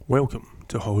Welcome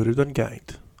to Holyrude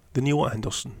Ungagged, the Neil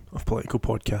Anderson of political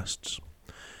podcasts.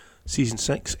 Season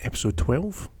 6, Episode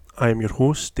 12. I am your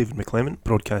host, David McClement,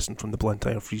 broadcasting from the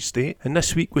Blantyre Free State, and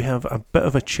this week we have a bit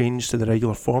of a change to the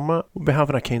regular format. We'll be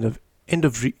having a kind of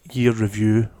end-of-year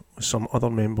review with some other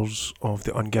members of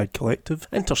the Ungagged collective,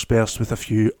 interspersed with a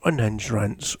few unhinged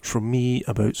rants from me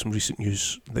about some recent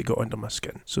news that got under my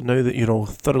skin. So now that you're all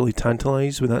thoroughly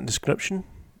tantalised with that description,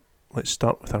 let's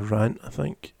start with a rant, I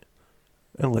think.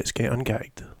 And let's get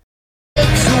ungagged.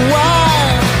 It's a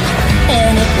while,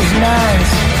 and it was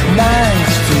nice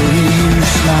to hear you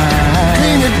smile.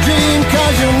 Dream a dream,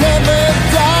 'cause you'll never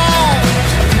die.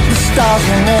 The stars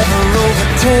will never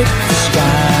overtake the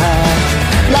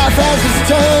sky. Life has its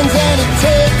turns and it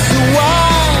takes a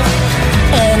while,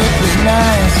 and it was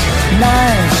nice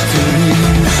to hear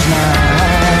you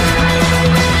smile.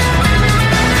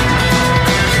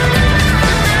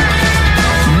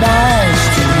 Nice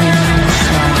to hear you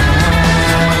smile.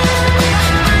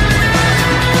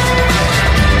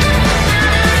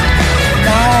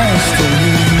 Nice to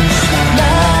hear you smile.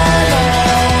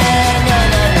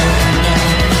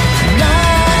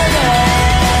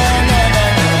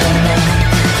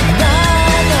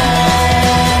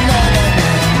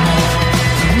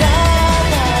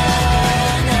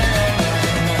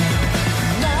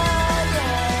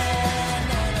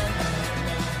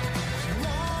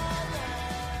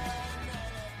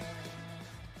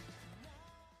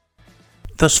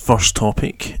 This first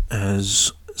topic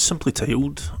is simply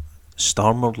titled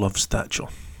Starmer Loves Thatcher.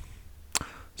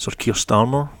 Sir Keir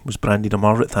Starmer was branded a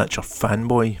Margaret Thatcher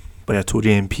fanboy by a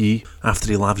Tory MP after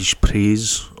he lavished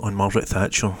praise on Margaret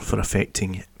Thatcher for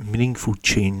effecting meaningful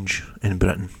change in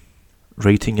Britain.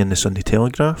 Writing in the Sunday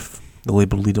Telegraph, the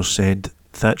Labour leader said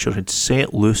Thatcher had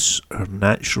set loose her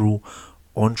natural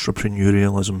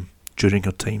entrepreneurialism during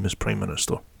her time as Prime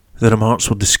Minister. The remarks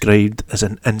were described as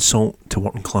an insult to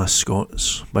working class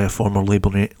Scots by a former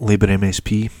Labour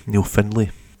MSP, Neil Findlay.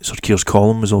 Sir Keir's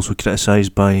column was also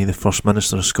criticised by the First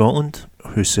Minister of Scotland,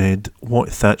 who said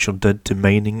what Thatcher did to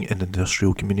mining and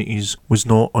industrial communities was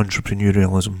not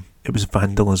entrepreneurialism, it was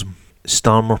vandalism.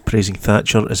 Starmer praising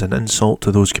Thatcher as an insult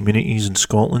to those communities in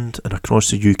Scotland and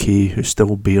across the UK who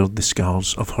still bear the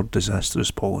scars of her disastrous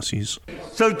policies.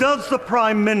 So does the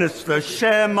Prime Minister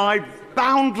share my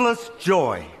boundless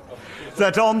joy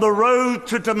that on the road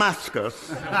to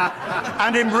Damascus,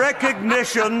 and in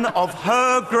recognition of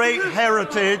her great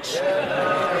heritage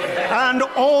and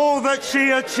all that she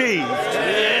achieved,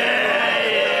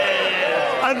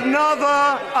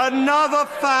 another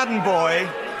fanboy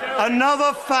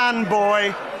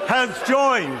has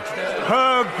joined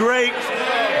her great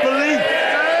belief,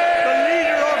 the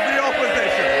leader of the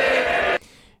opposition.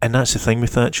 And that's the thing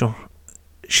with Thatcher.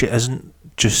 She isn't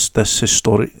just this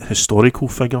historical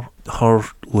figure. Her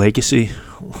legacy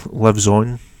lives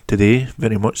on today,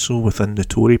 very much so, within the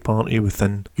Tory party,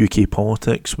 within UK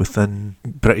politics, within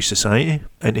British society.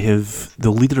 And to have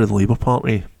the leader of the Labour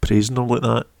Party praising her like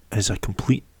that is a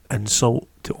complete insult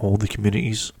to all the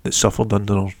communities that suffered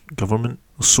under her government.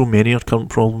 So many of her current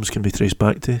problems can be traced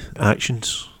back to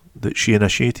actions that she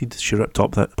initiated. She ripped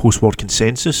up that post-war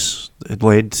consensus that had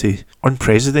led to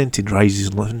unprecedented rises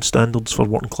in living standards for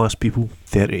working class people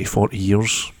 30 to 40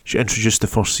 years. She introduced the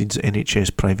first seeds of NHS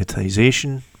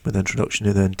privatisation with the introduction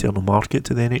of the internal market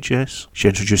to the NHS. She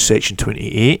introduced Section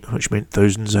 28, which meant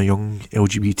thousands of young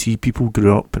LGBT people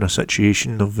grew up in a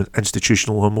situation of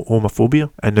institutional homophobia,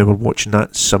 and now we're watching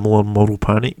that similar moral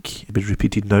panic be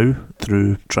repeated now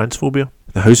through transphobia.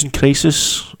 The housing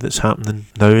crisis that's happening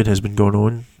now and has been going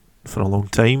on for a long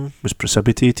time was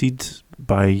precipitated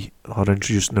by her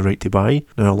introducing the right to buy.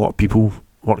 Now a lot of people,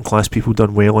 working class people,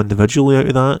 done well individually out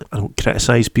of that. I don't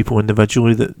criticise people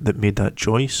individually that made that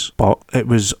choice, but it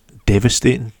was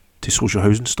devastating to social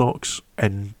housing stocks,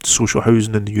 and social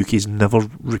housing in the UK has never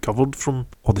recovered from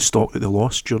all the stock that they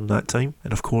lost during that time.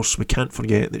 And of course we can't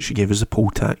forget that she gave us a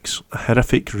poll tax, a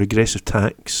horrific regressive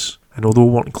tax. And although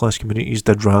working class communities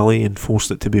did rally and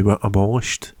forced it to be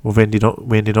abolished, we ended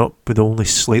up with only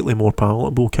slightly more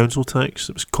palatable council tax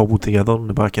that was cobbled together in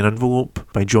the back of an envelope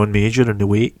by John Major in the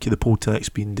wake of the poll tax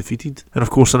being defeated. And of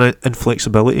course an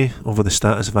inflexibility over the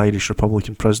status of Irish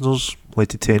Republican prisoners led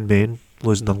to 10 men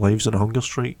losing their lives in a hunger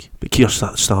strike. But Keir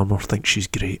Starmer thinks she's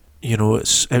great. You know,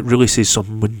 it really says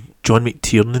something when John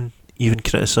McTiernan even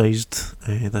criticised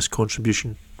this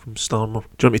contribution from Starmer.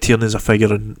 John McTiernan is a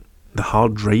figure in the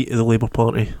hard right of the Labour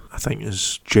Party, I think,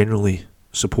 is generally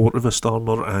supportive of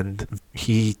Starmer, and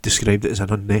he described it as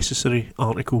an unnecessary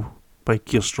article by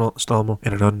Keir Starmer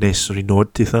and an unnecessary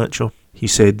nod to Thatcher. He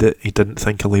said that he didn't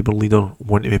think a Labour leader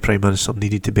wanting to be Prime Minister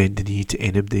needed to bend the knee to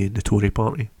anybody in the Tory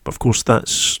party. But of course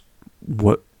that's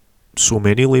what so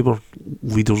many Labour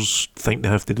leaders think they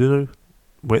have to do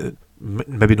now.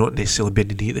 Maybe not necessarily bend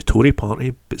the knee to the Tory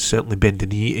party, but certainly bend the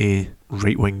knee to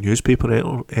right-wing newspaper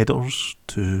editors,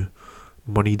 to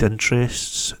moneyed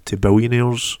interests, to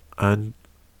billionaires, and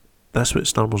that's what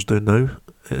Starmer's doing now.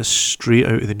 It's straight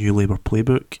out of the New Labour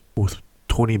playbook. Both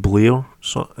Tony Blair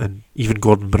and even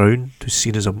Gordon Brown, who's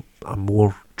seen as a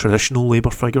more traditional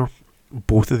Labour figure,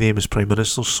 both of them as Prime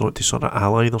Ministers sought to sort of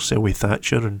ally themselves with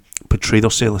Thatcher and portray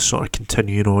themselves as sort of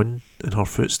continuing on in her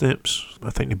footsteps. I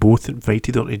think they both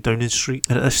invited her to Downing Street.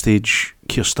 And at this stage,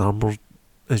 Keir Starmer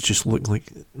is just looking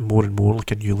like more and more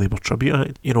like a New Labour tribute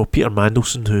act. You know, Peter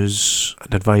Mandelson, who's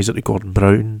an advisor to Gordon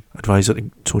Brown, advisor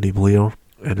to Tony Blair,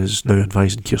 and is now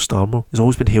advising Keir Starmer, has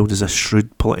always been hailed as a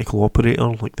shrewd political operator,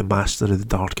 like the master of the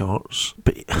dark arts.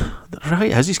 But the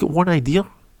reality is, he's got one idea,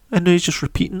 and now he's just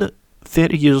repeating it.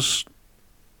 30 years,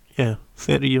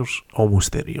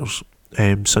 almost 30 years,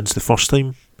 since the first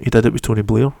time he did it with Tony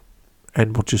Blair,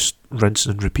 and we're just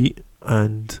rinsing and repeat.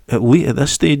 And at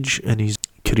this stage in his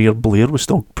career, Blair was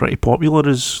still pretty popular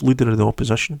as leader of the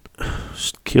opposition.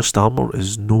 Keir Starmer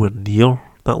is nowhere near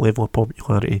that level of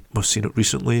popularity. We've seen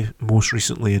it most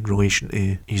recently in relation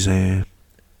to his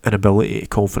inability to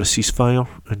call for a ceasefire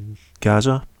in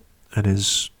Gaza and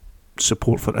his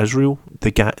support for Israel. The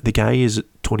guy is at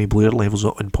Tony Blair levels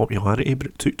of unpopularity, but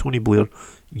it took Tony Blair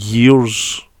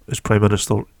years as Prime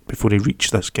Minister before he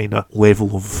reached this kind of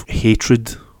level of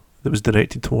hatred that was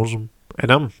directed towards him.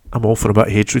 And I'm all for a bit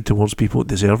of hatred towards people that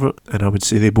deserve it, and I would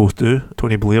say they both do.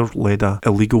 Tony Blair led a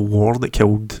illegal war that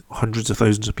killed hundreds of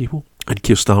thousands of people, and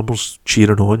Keir Starmer's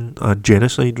cheering on a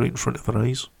genocide right in front of our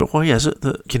eyes. But why is it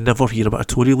that you can never hear about a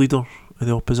Tory leader in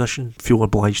the opposition feel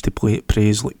obliged to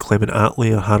praise like Clement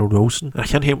Attlee or Harold Wilson? And I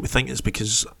can't help but think it's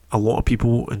because a lot of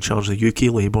people in charge of the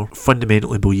UK Labour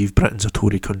fundamentally believe Britain's a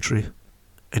Tory country,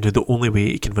 and the only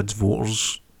way to convince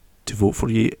voters to vote for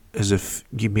you is if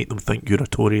you make them think you're a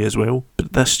Tory as well.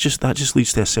 But that just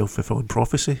leads to a self-fulfilling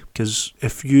prophecy, because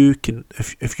if you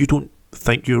don't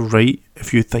think you're right,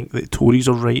 if you think that the Tories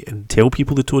are right and tell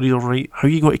people the Tories are right, how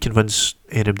are you going to convince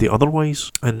anybody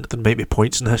otherwise? And there might be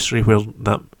points in history where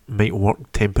that might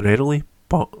work temporarily,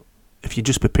 but if you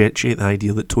just perpetuate the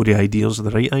idea that Tory ideas are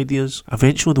the right ideas,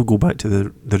 eventually they'll go back to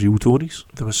the real Tories.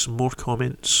 There was some more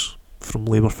comments from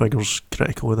Labour figures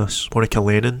critical of this. Monica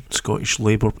Lennon, Scottish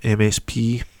Labour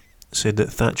MSP, said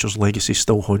that Thatcher's legacy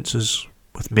still haunts us,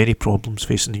 with many problems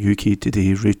facing the UK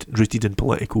today rooted in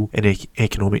political and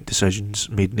economic decisions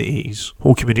made in the 80s.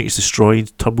 Whole communities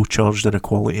destroyed, turbocharged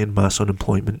inequality and mass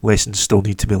unemployment. Lessons still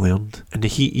need to be learned. And the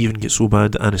heat even gets so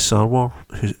bad that Anas Sarwar,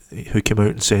 who came out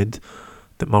and said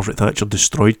that Margaret Thatcher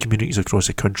destroyed communities across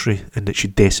the country and that she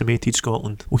decimated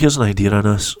Scotland. Well, here's an idea,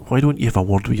 Anas. Why don't you have a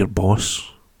word with your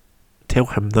boss? Tell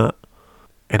him that,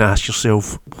 and ask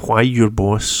yourself why your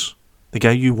boss, the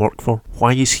guy you work for,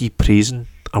 why is he praising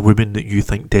a woman that you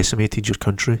think decimated your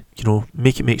country? You know,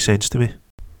 make it make sense to me.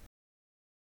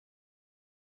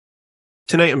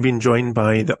 Tonight I'm being joined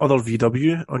by the other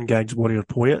VW, Ungagged's warrior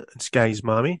poet and Sky's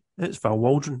mammy. It's Val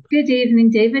Waldron. Good evening,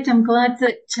 David. I'm glad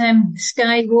that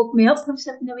Sky woke me up. I was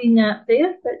having a wee nap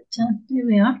there, but here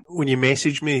we are. When you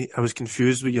messaged me, I was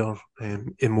confused with your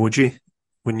emoji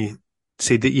when you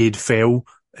said that you'd fell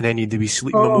and then you'd a wee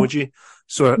sleeping emoji.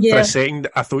 So for a second,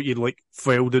 I thought you'd like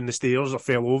fell down the stairs or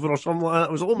fell over or something like that.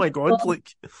 I was oh my God,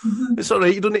 it's all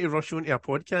right. You don't need to rush onto a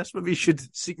podcast. Maybe you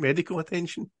should seek medical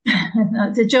attention.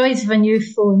 The joys of a new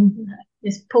phone.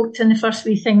 Just poked on the first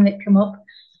wee thing that came up.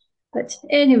 But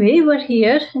anyway, we're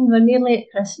here and we're nearly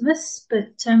at Christmas.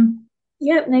 But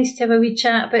nice to have a wee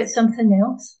chat about something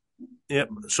else. Yep.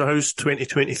 So how's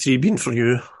 2023 been for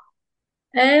you?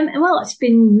 Well, it's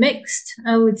been mixed,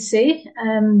 I would say.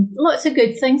 Lots of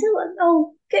good things.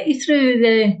 I'll get you through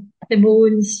the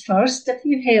moans first. A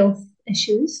few health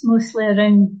issues, mostly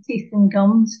around teeth and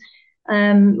gums.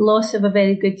 Loss of a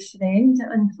very good friend,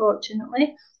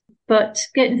 unfortunately. But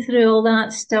getting through all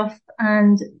that stuff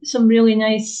and some really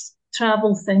nice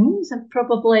travel things. I've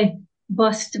probably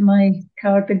bust my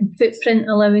carbon footprint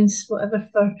allowance, whatever,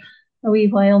 for a wee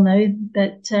while now,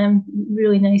 but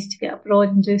really nice to get abroad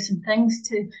and do some things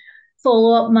to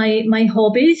follow up my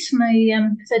hobbies, my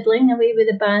fiddling away with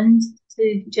the band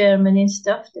to Germany and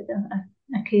stuff. Did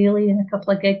a Keighley and a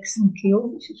couple of gigs in Kiel,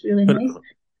 which is really nice.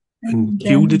 In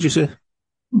Kiel, did you say?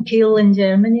 In Kiel in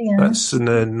Germany, yeah. That's in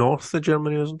the north of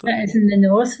Germany, isn't it? That is in the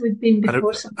north. We've been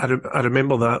before. I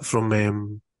remember that from,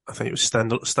 I think it was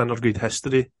standard grade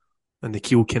history and the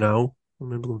Kiel Canal. I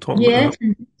remember them talking about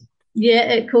that. Yeah,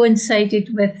 it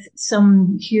coincided with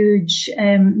some huge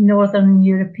Northern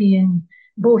European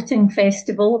boating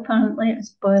festival, apparently. It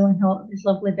was boiling hot. It was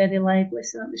lovely, very lively,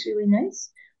 so that was really nice.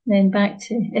 then back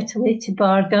to Italy, to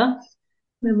Barga,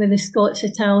 where we were the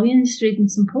Scots-Italians reading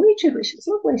some poetry, which was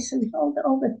lovely. So we've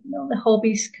all the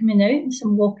hobbies coming out, and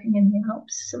some walking in the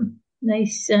Alps, some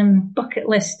nice bucket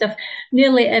list stuff.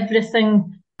 Nearly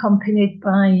everything accompanied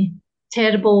by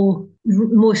terrible,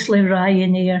 mostly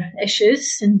Ryanair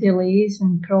issues and delays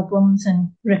and problems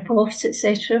and rip-offs,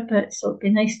 etc. But so it'd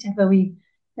be nice to have a wee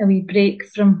break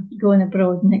from going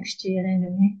abroad next year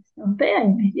anyway. So, but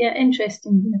anyway, yeah,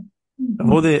 interesting.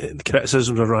 Of all the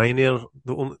criticisms of Ryanair,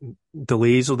 the only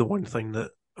delays are the one thing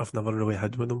that I've never really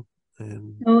had with them.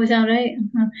 Oh, is that right?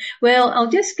 Uh-huh. Well, I'll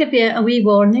just give you a wee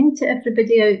warning to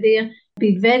everybody out there.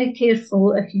 Be very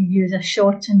careful if you use a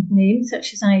shortened name,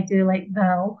 such as I do, like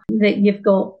Val, that you've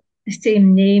got the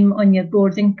same name on your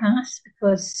boarding pass,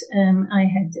 because I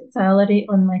had Valerie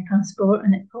on my passport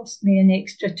and it cost me an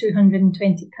extra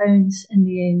 £220 in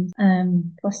the end,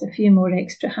 plus a few more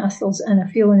extra hassles, and a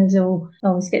feeling as though I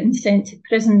was getting sent to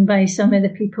prison by some of the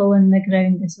people on the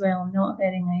ground as well. Not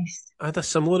very nice. I had a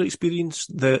similar experience,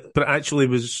 but it actually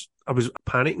was, I was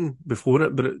panicking before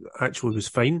it, but it actually was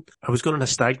fine. I was going on a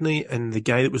stag night, and the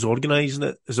guy that was organising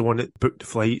it is the one that booked the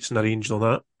flights and arranged all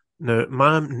that. Now,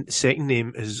 my second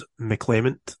name is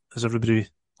McClement, as everybody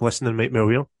listening might be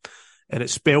aware, and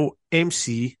it's spelled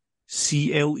MCCLE.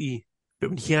 But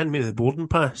when he handed me the boarding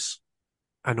pass,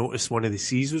 I noticed one of the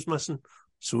C's was missing.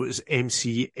 So it's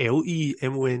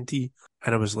MCLEMONT.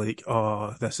 And I was like,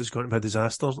 oh, this is going to be a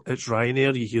disaster. It's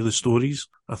Ryanair. You hear the stories.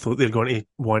 I thought they're going to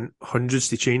want hundreds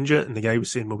to change it. And the guy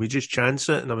was saying, well, we just chance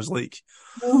it. And I was like,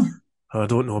 oh, I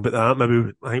don't know about that.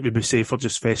 Maybe I think we'd be safer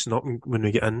just fessing up when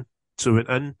we get in. So we went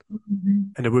in,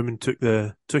 and the woman took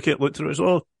it, looked at it, and was,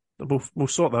 we'll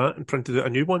sort that, and printed out a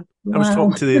new one. Wow. I was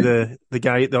talking to the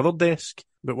guy at the other desk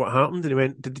about what happened, and he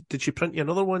went, did she print you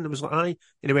another one? I was like, aye.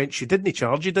 And he went, she didn't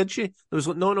charge you, did she? I was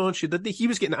like, no, she didn't. He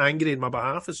was getting angry on my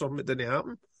behalf for something that didn't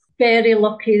happen. Very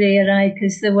lucky there, aye,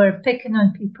 because they were picking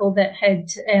on people that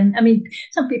had,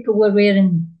 some people were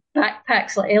wearing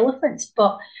backpacks like elephants,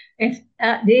 but if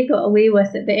they got away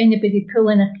with it, but anybody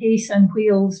pulling a case on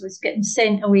wheels was getting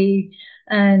sent away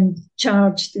and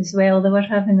charged as well. They were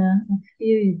having a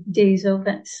few days of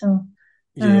it. So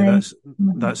yeah,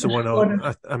 that's the one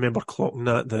I remember clocking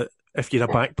that if you're a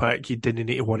backpack, you didn't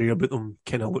need to worry about them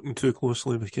kind of looking too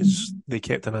closely, because they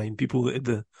kept an eye on people that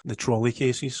had the trolley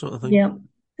cases sort of thing. Yeah.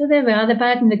 So there we are, the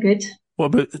bad and the good.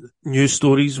 What about news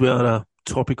stories? We are a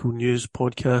topical news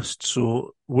podcast.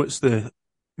 So what's the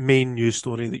main news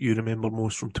story that you remember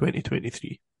most from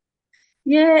 2023?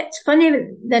 Yeah, it's funny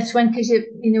this one, because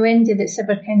anybody that's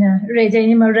ever kind of read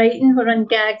any of my writing or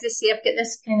Ungagged, they see I've got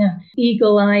this kind of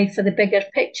eagle eye for the bigger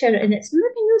picture, and it's maybe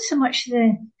not so much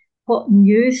what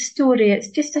news story, it's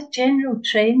just a general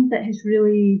trend that has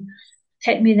really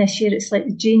hit me this year. It's like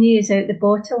the genie is out the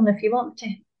bottle, and if you want to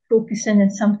focus in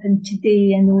on something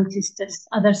today, I noticed, as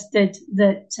others did,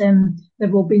 that there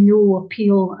will be no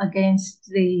appeal against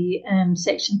the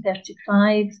Section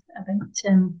 35 about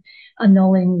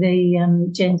annulling the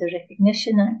Gender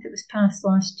Recognition Act that was passed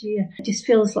last year. It just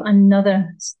feels like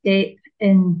another step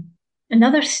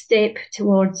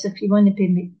towards, if you want to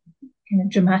be kind of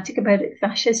dramatic about it,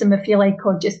 fascism, if you like,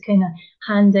 or just kind of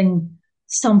handing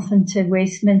something to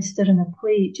Westminster on a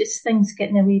plate, just things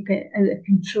getting a wee bit out of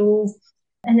control.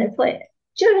 And it's like,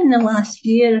 during the last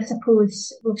year, I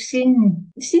suppose, we've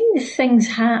seen the things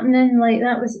happening, like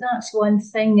that's one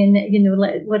thing, and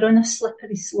like we're on a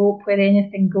slippery slope where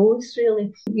anything goes,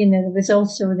 really. There was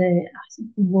also the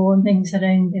warnings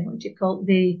around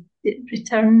the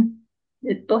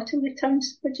bottle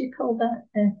returns, what do you call that?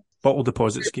 Bottle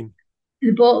deposit scheme.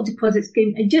 The bottle deposit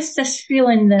scheme. And just this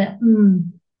feeling that,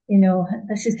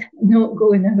 this is not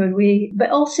going our way, but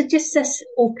also just this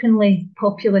openly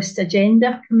populist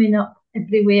agenda coming up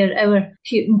everywhere. Our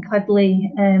cute and cuddly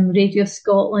Radio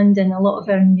Scotland and a lot of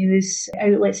our news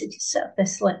outlets are just sort of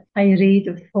this like tirade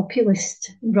of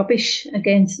populist rubbish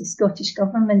against the Scottish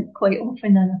government, quite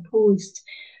often unopposed.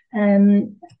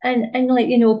 And like,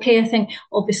 I think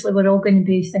obviously we're all going to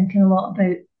be thinking a lot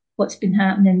about what's been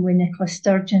happening with Nicola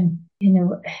Sturgeon.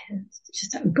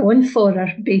 Just gone for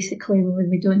her, basically.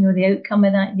 We don't know the outcome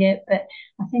of that yet, but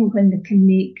I think when they can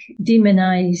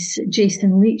demonise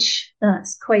Jason Leach,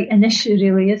 that's quite an issue,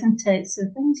 really, isn't it? So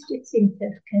things just seem to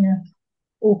have kind of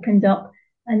opened up.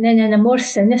 And then on a more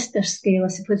sinister scale, I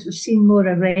suppose we've seen more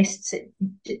arrests at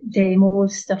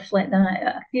demos, stuff like that.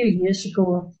 A few years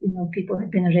ago, people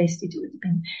had been arrested, it would have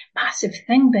been a massive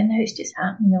thing, but now it's just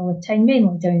happening all the time,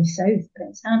 mainly down south, but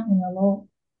it's happening a lot.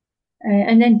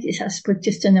 And then, I suppose,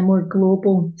 just on a more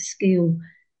global scale,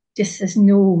 just there's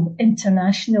no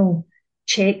international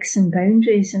checks and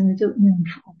boundaries, and we don't,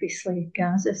 obviously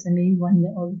Gaza's the main one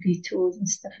that all the vetoes and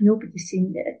stuff. Nobody's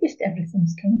seen it. Just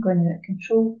everything's kind of going out of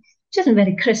control. Which isn't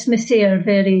very Christmassy or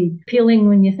very appealing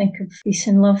when you think of peace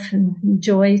and love and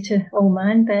joy to all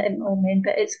men, but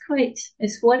it's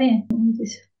worrying. It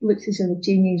just looks as though the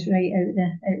genie's right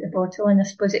out the bottle, and I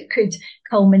suppose it could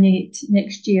culminate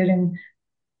next year in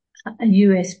a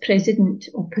US president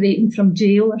operating from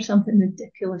jail or something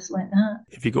ridiculous like that.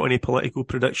 Have you got any political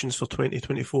predictions for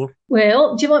 2024?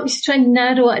 Well, do you want me to try and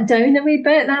narrow it down a wee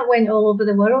bit? That went all over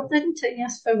the world, didn't it?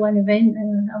 Yes, for one event,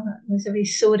 and I was a wee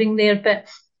soaring there, but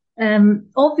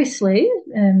obviously,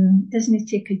 doesn't it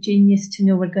take a genius to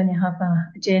know we're going to have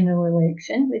a general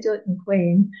election? We don't know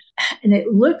when. And it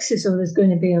looks as though there's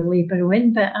going to be a Labour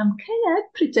win, but I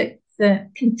predict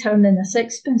that can turn in a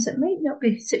sixpence. It might not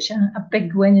be such a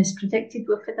big win as predicted.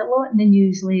 We've had a lot in the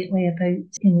news lately about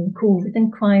the COVID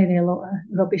inquiry, a lot of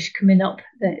rubbish coming up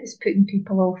that is putting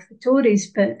people off the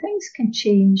Tories, but things can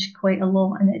change quite a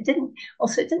lot. And it didn't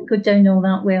go down all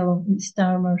that well in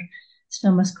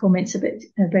Starmer's comments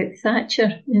about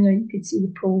Thatcher. You could see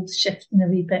the polls shifting a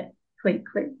wee bit quite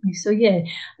quickly. So yeah,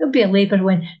 it'll be a Labour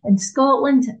win. In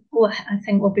Scotland, I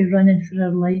think we'll be running for our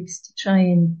lives to try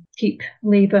and keep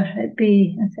Labour at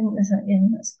bay. I think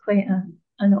that's quite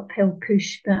an uphill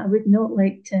push, but I would not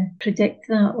like to predict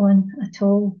that one at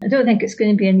all. I don't think it's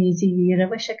going to be an easy year. I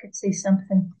wish I could say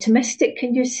something optimistic.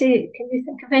 Can you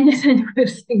think of anything where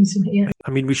things may? I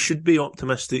mean, we should be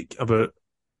optimistic about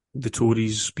the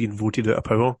Tories being voted out of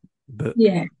power, but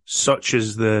such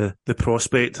is the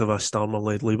prospect of a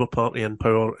Starmer-led Labour Party in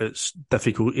power, it's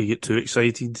difficult to get too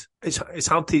excited. It's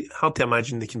hard to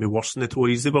imagine they can be worse than the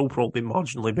Tories. They will probably be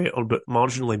marginally better, but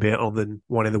marginally better than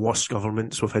one of the worst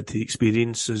governments we've had to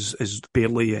experience is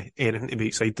barely anything to be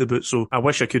excited about. So I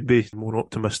wish I could be more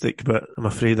optimistic, but I'm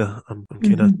afraid I'm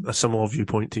kind of a similar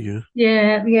viewpoint to you.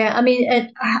 Yeah. I mean,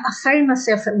 I found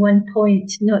myself at one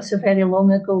point, not so very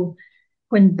long ago,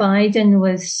 when Biden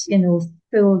was,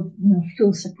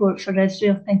 full support for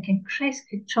Israel, thinking, Christ,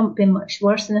 could Trump be much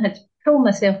worse? And I had to pull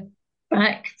myself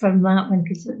back from that one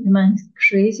because the man's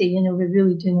crazy. We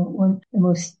really do not want the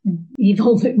most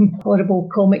evil and horrible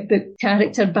comic book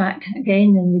character back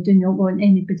again, and we do not want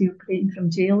anybody operating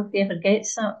from jail if he ever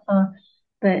gets that far.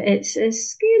 But it's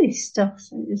scary stuff.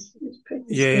 It's pretty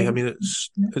scary. I mean,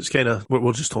 it's kind of what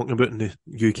we're just talking about in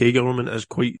the UK government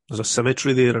there's a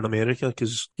symmetry there in America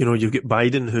because, you've got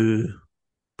Biden who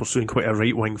pursuing quite a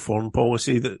right-wing foreign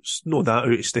policy that's not that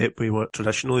out of step with what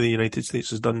traditionally the United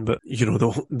States has done, but,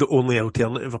 the only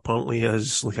alternative apparently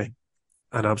is like an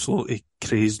absolutely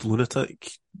crazed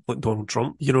lunatic like Donald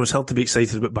Trump. It's hard to be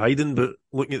excited about Biden, but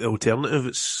looking at the alternative,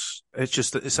 it's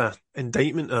an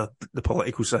indictment of the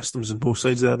political systems on both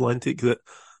sides of the Atlantic that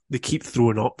they keep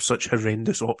throwing up such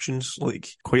horrendous options, like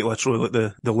quite literally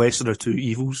like the lesser of two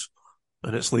evils.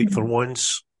 And it's like, for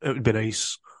once, it would be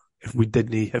nice if we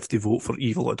didn't have to vote for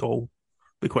evil at all.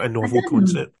 It'd be quite a novel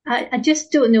concept. I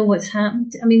just don't know what's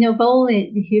happened. I mean, of all the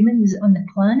humans on the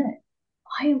planet,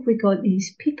 why have we got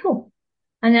these people?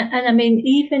 And I mean,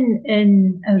 even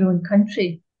in our own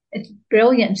country, it's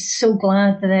brilliant. I'm so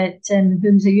glad that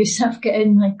Humza Yousaf got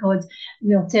in. My God,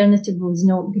 the alternative was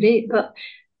not great. But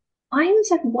why was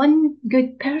there one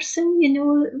good person?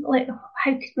 Like,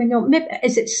 how could we not? Maybe,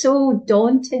 is it so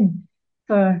daunting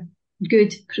for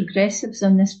good progressives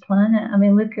on this planet? I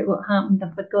mean, look at what happened.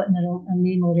 I've forgotten her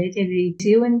name already. The New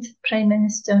Zealand Prime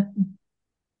Minister.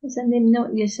 Is her name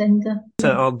not Jacinda? Is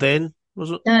it Ardern,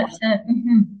 was it? That's it.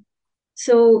 Mm-hmm.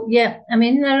 So, yeah, I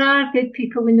mean, there are good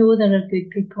people. We know there are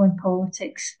good people in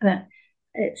politics, but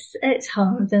it's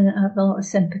hard, and I have a lot of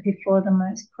sympathy for them.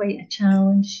 It's quite a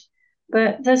challenge.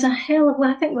 But there's I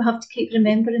think we have to keep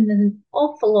remembering there's an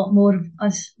awful lot more of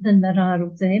us than there are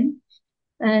of them.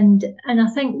 And I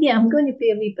think, I'm going to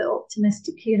be a wee bit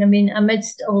optimistic here. I mean,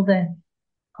 amidst all the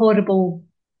horrible,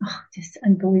 just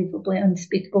unbelievably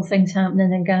unspeakable things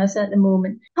happening in Gaza at the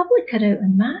moment, public are out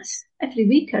en masse every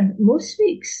week or most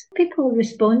weeks. People are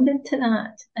responding to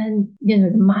that. And,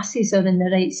 the masses are on the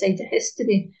right side of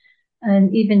history.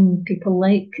 And even people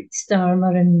like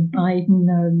Starmer and Biden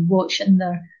are watching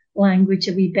their language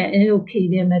a wee bit. And okay,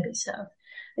 they're maybe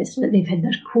it's like they've had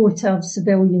their quota of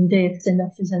civilian deaths,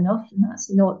 enough is enough, and that's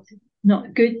not a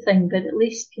good thing, but at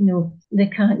least, they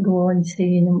can't go on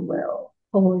saying, well,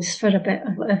 pause for a bit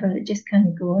or whatever. It just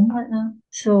can't go on like that.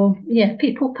 So,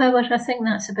 people power, I think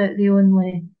that's about the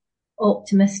only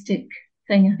optimistic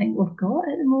thing I think we've got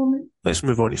at the moment. Let's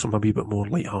move on to something a wee bit more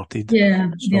light-hearted.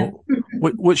 So,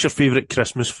 what's your favourite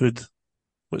Christmas food?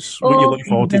 What you look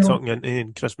forward to tucking into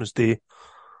on Christmas Day?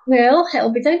 Well,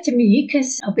 it'll be down to me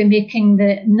because I'll be making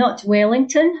the not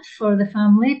Wellington for the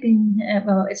family. Being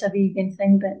well, it's a vegan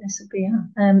thing, but this will be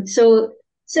so.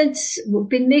 Since we've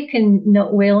been making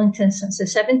not Wellington since the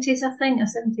 70s, I think, or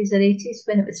 70s or 80s,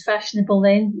 when it was fashionable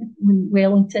then, when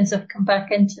Wellingtons have come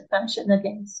back into fashion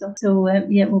again. So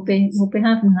yeah, we'll be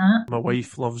having that. My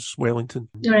wife loves Wellington.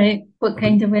 All right, what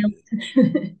kind of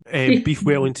Wellington? Beef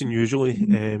Wellington usually,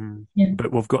 Yeah.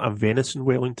 but we've got a venison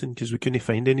Wellington because we couldn't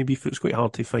find any beef. It's quite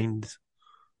hard to find.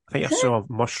 I think I saw a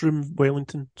mushroom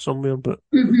Wellington somewhere, but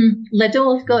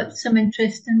Lidl have got some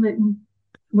interesting looking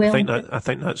Wellington. I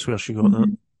think that's where she got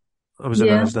that. I was in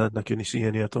Yeah. Asda and I couldn't see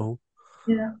any at all.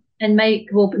 Yeah. And Mike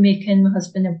will be making, my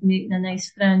husband will be making a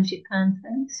nice frangipane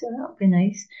thing, so that'll be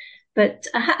nice. But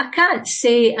I can't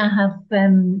say I have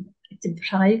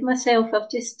deprived myself.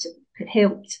 I've just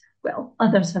helped, well,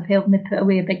 others have helped me put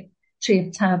away a big tray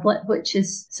of tablet, which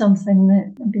is something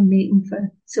that I've been making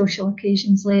for social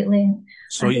occasions lately.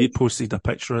 So you posted a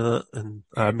picture of that and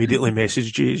I immediately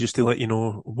messaged you just to let you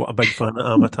know what a big fan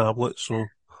I am of tablets. So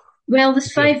Well,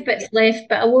 there's 5 bits left,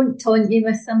 but I won't taunt you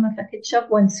with them. If I could shove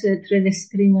one through the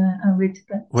screen, I would.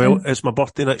 But well, it's my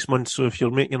birthday next month, so if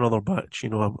you're making another batch,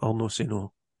 I'll not say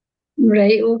no.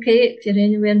 right, okay. If you're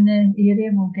anywhere in the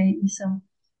area, we'll get you some.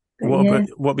 But yeah,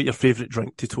 What about your favourite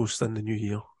drink to toast in the new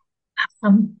year?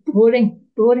 I'm boring.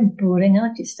 I'd go for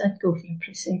a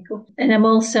prosecco. And I'm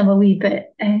also a wee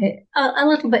bit, a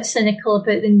little bit cynical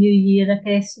about the new year. I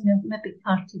guess maybe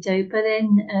partied out, but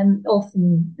then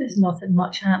often there's nothing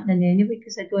much happening anyway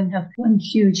because I don't have one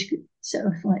huge sort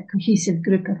of like cohesive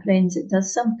group of friends that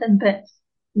does something. But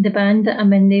the band that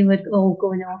I'm in, they were all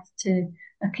going off to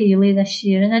Achille this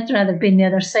year, and I'd rather be on the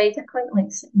other side. I quite like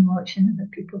sitting watching other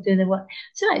people do the work.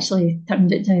 So I actually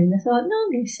turned it down. I thought, no,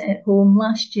 I'm going to sit at home.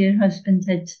 Last year, husband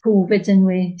had COVID, and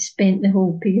we spent the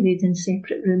whole period in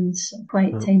separate rooms. So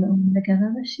quiet time at home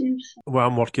together this year. So. Well,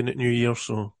 I'm working at New Year,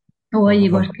 so Oh, are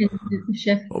you working the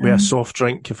shift? it'll be a soft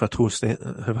drink if I toast it,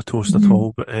 at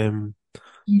all. But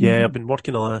yeah, I've been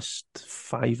working the last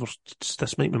 5 or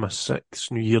this might be my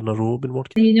 6th New Year in a row. I've been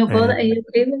working. Are you not bothered? Are you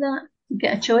okay with that? You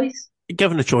get a choice.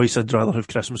 Given the choice, I'd rather have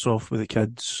Christmas off with the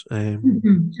kids.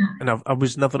 And I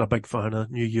was never a big fan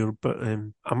of New Year, but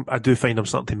I do find I'm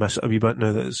starting to miss it a wee bit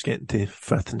now that it's getting to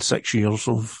 5th and 6th years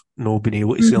of not being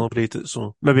able to celebrate it.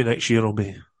 So maybe next year I'll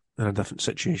be in a different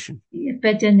situation. You're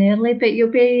bidding early, but you'll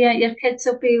be your kids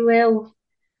will be well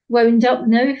wound up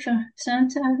now for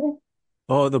Santa, are they?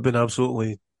 Oh, they've been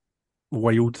absolutely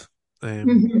wild.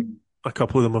 A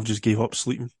couple of them have just gave up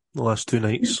sleeping the last 2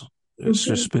 nights. It's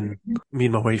just been, me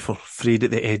and my wife are frayed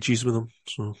at the edges with them.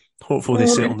 So hopefully they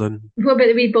settle down. What about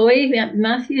the wee boy,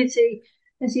 Matthew?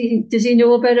 Does he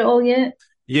know about it all yet?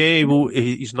 Yeah, well,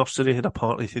 his nursery had a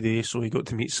party today, so he got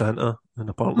to meet Santa, and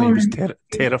apparently he was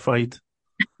terrified.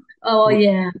 Oh,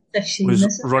 yeah. The shame,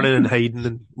 Was running and hiding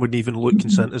and wouldn't even look in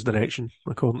Santa's direction,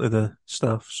 according to the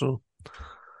staff. So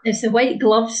it's the white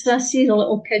gloves. I see the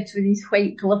little kids with these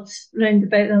white gloves round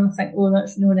about them. I think, oh,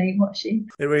 that's no right. What a shame.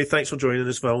 Anyway, thanks for joining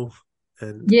us, Val.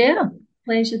 And yeah,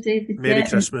 pleasure, David. Merry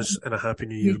Christmas and a Happy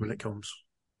New Year when it comes.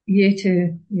 You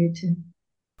too. You too.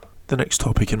 The next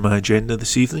topic in my agenda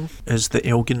this evening is the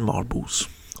Elgin marbles,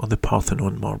 or the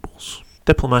Parthenon marbles.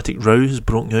 Diplomatic row has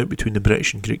broken out between the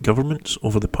British and Greek governments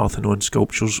over the Parthenon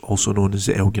sculptures, also known as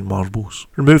the Elgin marbles.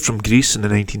 Removed from Greece in the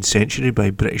 19th century by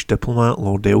British diplomat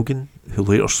Lord Elgin, who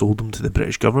later sold them to the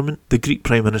British government, the Greek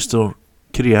Prime Minister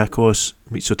Kyriakos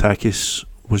Mitsotakis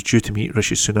was due to meet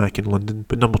Rishi Sunak in London,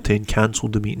 but Number 10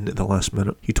 cancelled the meeting at the last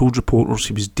minute. He told reporters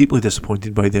he was deeply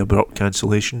disappointed by the abrupt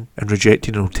cancellation and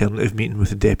rejected an alternative meeting with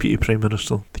the Deputy Prime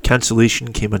Minister. The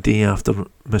cancellation came a day after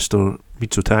Mr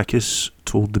Mitsotakis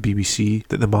told the BBC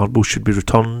that the marbles should be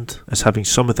returned, as having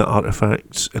some of the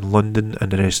artefacts in London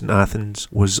and the rest in Athens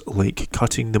was like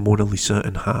cutting the Mona Lisa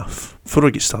in half. Before I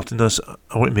get started on this,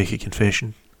 I want to make a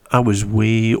confession. I was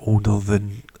way older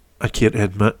than I care to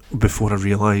admit before I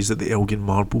realised that the Elgin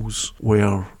marbles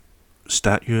were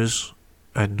statues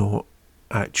and not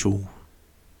actual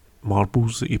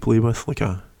marbles that you play with, like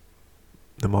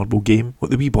the marble game,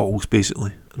 like the wee balls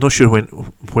basically. I'm not sure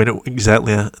when it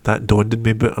exactly that dawned on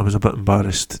me, but I was a bit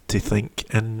embarrassed to think,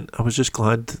 and I was just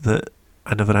glad that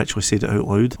I never actually said it out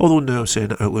loud. Although now I'm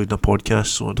saying it out loud in a podcast,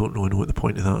 so I don't really know what the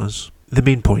point of that is. The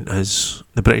main point is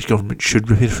the British government should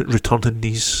be returning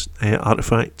these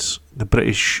artefacts. The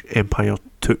British Empire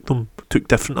took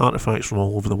different artefacts from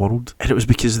all over the world, and it was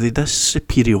because they had this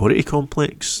superiority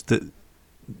complex that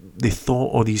they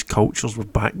thought all these cultures were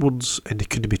backwards and they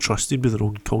couldn't be trusted with their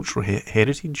own cultural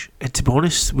heritage. And to be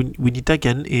honest, when you dig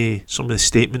into some of the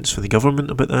statements for the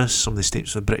government about this, some of the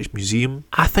statements for the British Museum,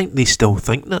 I think they still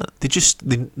think that.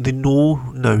 They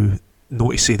know now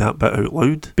know to say that bit out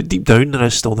loud. But deep down, there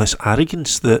is still this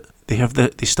arrogance that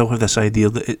they still have this idea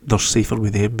that they're safer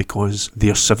with them because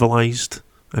they're civilised,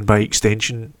 and by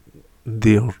extension,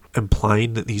 they're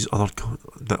implying that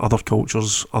that other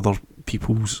cultures, other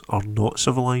peoples are not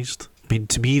civilised. I mean,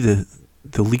 to me, the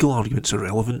legal argument's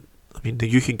irrelevant. I mean,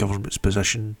 the UK government's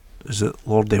position is that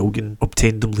Lord Elgin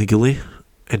obtained them legally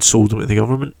and sold them to the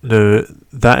government. Now,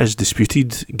 that is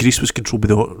disputed. Greece was controlled by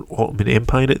the Ottoman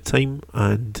Empire at the time,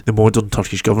 and the modern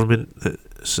Turkish government,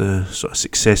 that's a sort of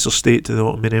successor state to the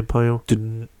Ottoman Empire,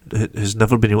 has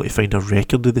never been able to find a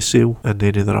record of the sale in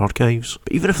any of their archives.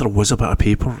 But even if there was a bit of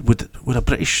paper, would a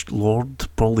British lord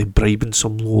probably bribing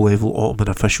some low-level Ottoman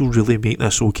official really make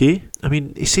this okay? I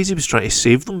mean, he says he was trying to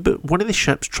save them, but one of the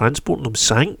ships transporting them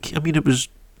sank. I mean, it was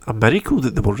a miracle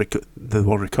that they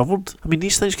were recovered. I mean,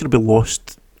 these things could have been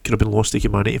lost to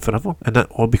humanity forever, and that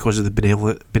all because of the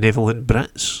benevolent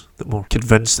Brits that were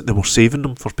convinced that they were saving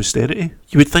them for posterity.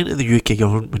 You would think that the UK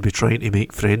government would be trying to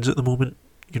make friends at the moment.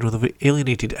 You know, they've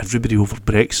alienated everybody over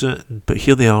Brexit, but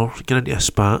here they are, getting into a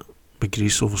spat with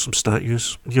Greece over some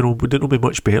statues. You know, would it not be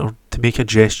much better to make a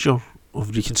gesture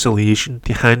of reconciliation,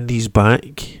 to hand these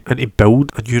back, and to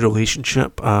build a new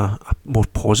relationship, a more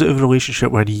positive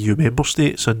relationship with an EU member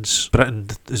state, since Britain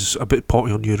is a bit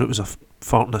potty on Europe as a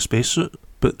fart in a spacesuit?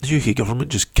 But the UK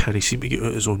government just can't seem to get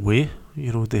out of its own way.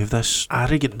 You know, they have this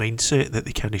arrogant mindset that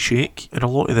they can't shake, and a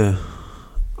lot of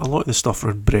the stuff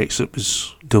around Brexit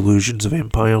was delusions of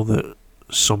empire that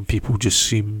some people just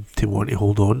seem to want to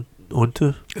hold on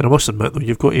onto. And I must admit though,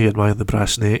 you've got to admire the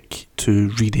brass neck to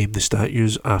rename the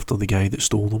statues after the guy that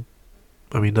stole them.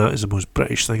 I mean, that is the most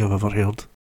British thing I've ever heard.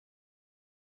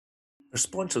 Our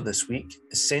sponsor this week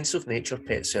is Sense of Nature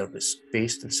Pet Service,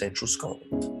 based in central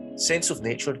Scotland. Sense of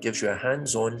Nature gives you a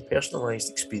hands-on, personalised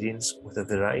experience with a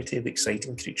variety of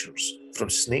exciting creatures, from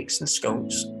snakes and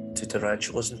skunks to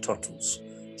tarantulas and turtles.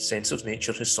 Sense of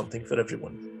Nature has something for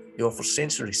everyone. They offer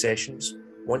sensory sessions,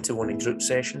 one-to-one and group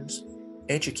sessions,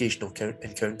 educational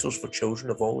encounters for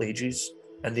children of all ages,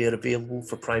 and they are available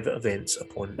for private events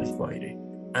upon inquiry.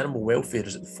 Animal welfare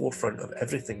is at the forefront of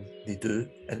everything they do,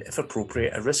 and if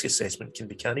appropriate, a risk assessment can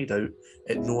be carried out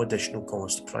at no additional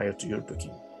cost prior to your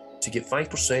booking. To get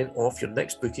 5% off your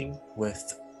next booking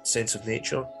with Sense of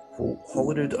Nature, quote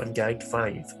Holyrude Ungagged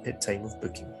 5 at time of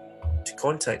booking. To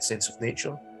contact Sense of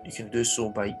Nature, you can do so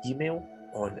by email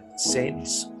on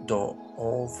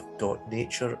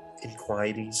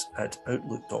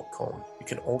sense.of.natureinquiries@outlook.com. You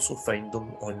can also find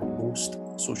them on most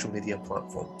social media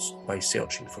platforms by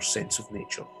searching for Sense of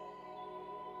Nature.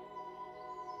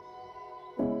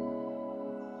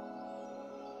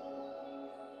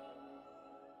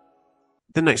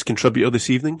 The next contributor this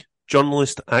evening,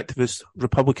 journalist, activist,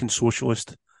 Republican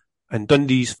socialist, and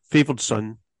Dundee's favoured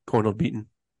son, Connor Beaton.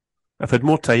 If I had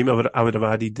more time, I would have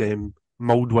added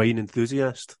mulled wine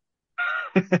enthusiast.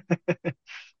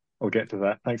 I'll get to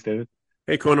that. Thanks, David.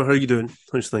 Hey Connor, how are you doing?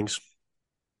 How's things?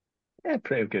 Yeah,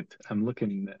 pretty good. I'm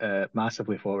looking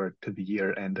massively forward to the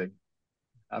year ending.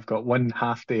 I've got one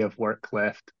half day of work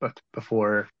left, but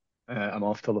before I'm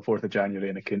off till the 4th of January,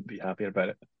 and I couldn't be happier about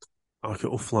it. Oh,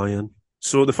 it'll fly in.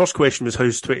 So the first question was,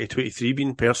 how's 2023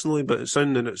 been personally? But it's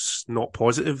sounding it's not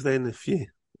positive then if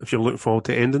you're looking forward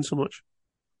to ending so much.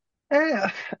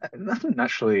 Nothing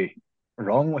naturally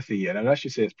wrong with the year. I'd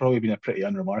actually say it's probably been a pretty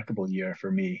unremarkable year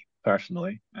for me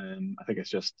personally. I think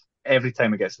it's just every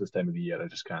time it gets to this time of the year, I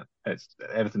just can't.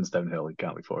 Everything's downhill. I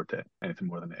can't look forward to anything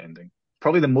more than it ending.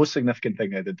 Probably the most significant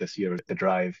thing I did this year was the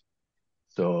drive.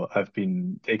 So I've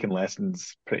been taking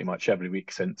lessons pretty much every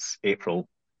week since April,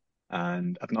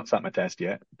 and I've not sat my test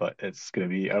yet, but it's going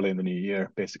to be early in the new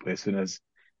year, basically as soon as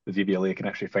the DVLA can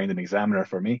actually find an examiner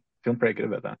for me. Feeling pretty good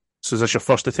about that. So is this your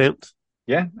first attempt?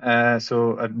 Yeah,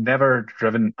 so I've never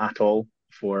driven at all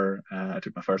before I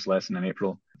took my first lesson in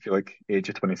April. I feel like age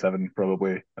of 27,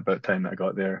 probably about time that I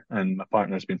got there. And my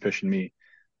partner's been pushing me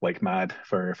like mad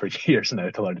for years now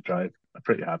to learn to drive. I'm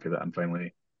pretty happy that I'm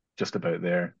finally just about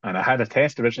there. And I had a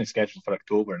test originally scheduled for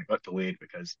October and it got delayed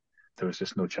because there was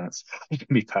just no chance of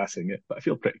me passing it. But I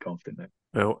feel pretty confident now.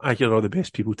 Well, I hear all the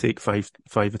best people take five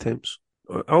attempts.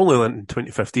 I only learned in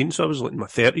 2015, so I was like in my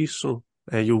 30s, so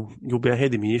you'll be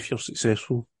ahead of me if you're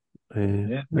successful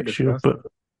next year. But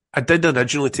I did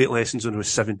originally take lessons when I was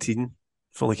 17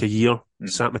 for like a year,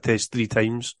 sat my test 3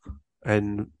 times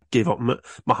and gave up.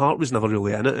 My heart was never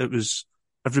really in it. It was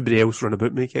everybody else around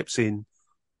about me kept saying,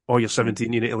 oh, you're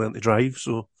 17, you need to learn to drive.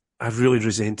 So I really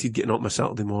resented getting up my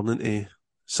Saturday morning to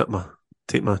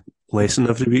take my lesson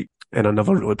every week. And I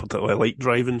never really particularly liked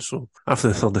driving. So after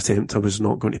the 3rd attempt, I was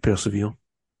not going to persevere.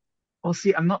 Well,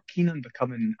 see, I'm not keen on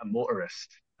becoming a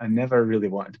motorist. I never really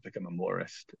wanted to become a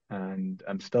motorist, and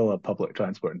I'm still a public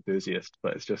transport enthusiast,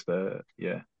 but it's just an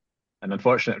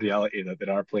unfortunate reality that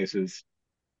there are places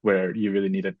where you really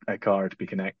need a car to be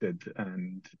connected.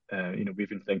 And we've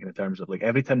been thinking in terms of like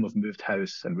every time we've moved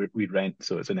house and we rent,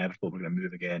 so it's inevitable we're going to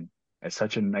move again. It's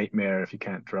such a nightmare if you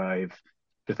can't drive.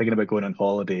 If you're thinking about going on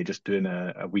holiday, just doing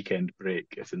a weekend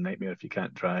break, it's a nightmare if you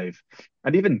can't drive.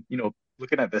 And even,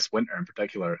 looking at this winter in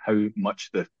particular, how much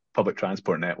the public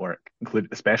transport network,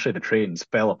 especially the trains,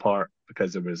 fell apart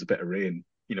because there was a bit of rain.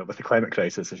 With the climate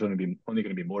crisis, there's only going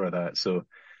to be more of that. So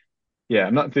yeah,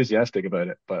 I'm not enthusiastic about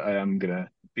it, but I am gonna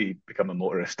become a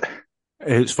motorist.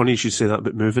 It's funny you should say that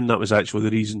about moving. That was actually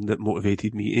the reason that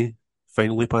motivated me to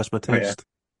finally pass my Oh, yeah. test.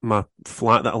 My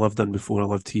flat that I lived in before I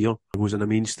lived here was in a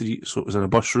main street, so it was in a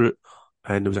bus route,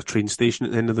 and there was a train station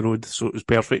at the end of the road, so it was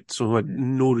perfect. So I had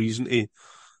no reason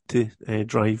to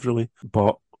drive really.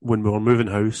 But when we were moving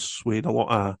house, we had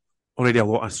already a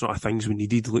lot of sort of things we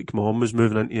needed. Like my mum was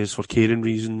moving into us for caring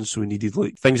reasons, so we needed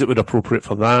like things that were appropriate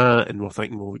for that. And we're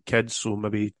thinking, well, with kids, so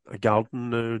maybe a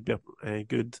garden would be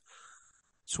good.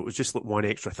 So it was just like one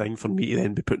extra thing for me to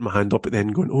then be putting my hand up at the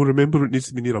end going, oh, remember it needs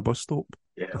to be near a bus stop.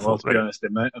 Yeah, I well, thought, to be right. honest, the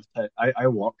amount of time I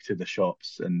walk to the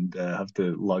shops and have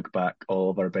to lug back all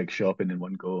of our big shopping in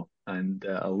one go, and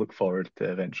I'll look forward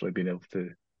to eventually being able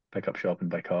to pick up shopping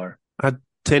by car. I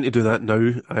tend to do that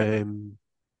now,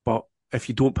 but if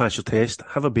you don't pass your test,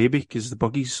 have a baby because the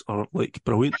buggies are like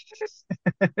brilliant.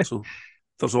 So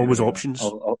there's There always we go. options.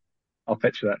 I'll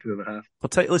pitch that to the other half.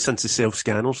 Particularly since the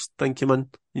self-scanners thing came in.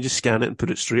 You just scan it and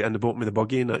put it straight in the bottom of the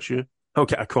buggy and that's you. I'll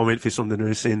get a comment from somebody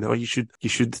now saying, oh, you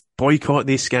should boycott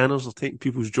these scanners, they're taking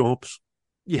people's jobs.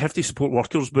 You have to support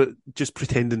workers, but just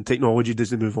pretending technology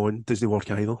doesn't move on doesn't work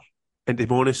either. And to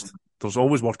be honest, there's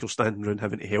always workers standing around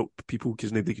having to help people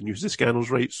because nobody can use the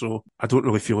scanners right. So I don't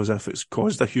really feel as if it's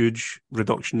caused a huge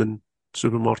reduction in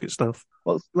supermarket staff.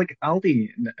 Well, it's like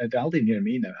Aldi near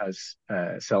me now has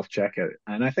self-checkout,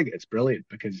 and I think it's brilliant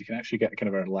because you can actually get a kind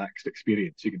of a relaxed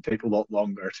experience. You can take a lot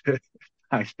longer to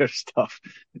hang your stuff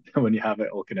when you have it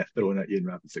all kind of thrown at you in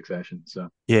rapid succession. So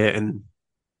Yeah, and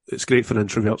it's great for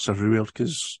introverts everywhere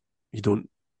because you don't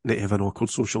need to have an awkward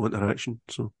social interaction.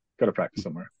 So, got to practice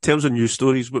somewhere. in terms of news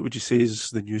stories, what would you say is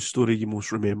the news story you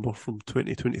most remember from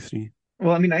 2023?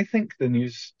 Well, I mean, I think the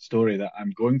news story that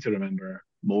I'm going to remember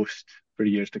most for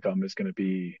years to come is going to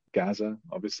be Gaza,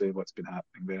 obviously what's been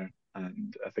happening there.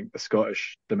 And I think the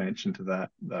Scottish dimension to that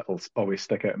will always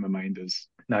stick out in my mind is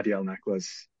Nadia Al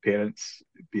Nakla's parents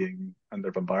being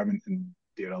under bombardment in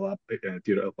Deir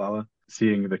al-Balah,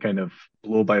 seeing the kind of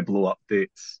blow-by-blow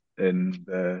updates in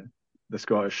the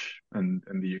Scottish and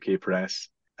the UK press.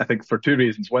 I think for two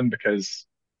reasons. One, because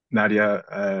Nadia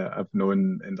I've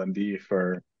known in Dundee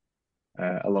for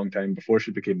a long time before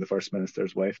she became the First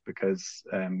Minister's wife, because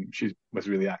she was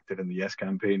really active in the Yes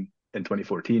campaign in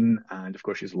 2014, and of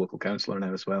course she's a local councillor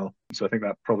now as well. So I think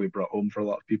that probably brought home for a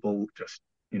lot of people just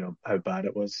how bad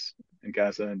it was in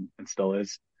Gaza and still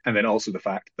is. And then also the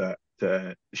fact that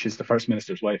she's the First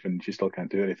Minister's wife and she still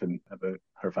can't do anything about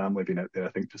her family being out there,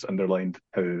 I think just underlined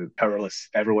how powerless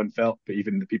everyone felt, but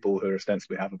even the people who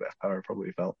ostensibly have a bit of power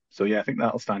probably felt. So yeah, I think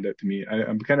that'll stand out to me. I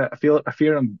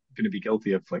fear I'm going to be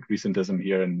guilty of like recentism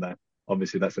here, and that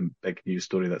obviously that's a big news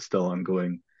story that's still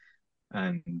ongoing.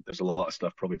 And there's a lot of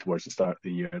stuff probably towards the start of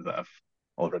the year that I've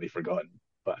already forgotten,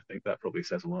 but I think that probably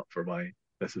says a lot for why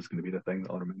this is going to be the thing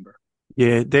that I'll remember.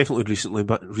 Yeah, definitely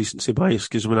recency bias,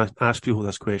 because when I ask people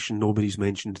this question, nobody's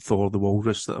mentioned Thor the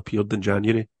Walrus that appeared in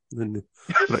January in the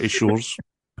British shores.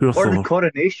 Poor Or Thor. the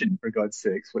coronation, for God's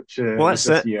sakes, which Well, that's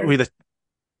this it. year.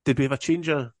 Did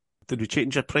we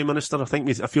change a Prime Minister? I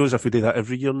feel as if we do that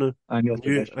every year now. Annual A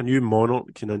tradition. new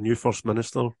monarch and a new First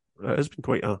Minister. It has been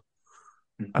quite a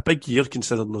big year,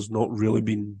 considering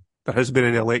there hasn't been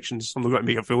any elections. I'm not going to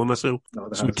make a fool of myself. No,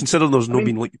 there So hasn't. considering there's not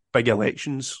been like big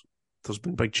elections, there's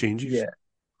been big changes. Yeah.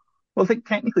 Well, I think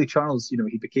technically Charles,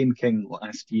 he became king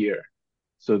last year.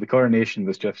 So the coronation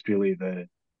was just really the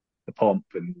pomp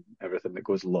and everything that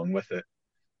goes along with it.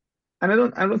 And I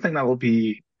don't think that will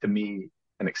be, to me,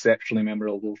 an exceptionally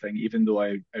memorable thing, even though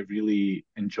I really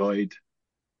enjoyed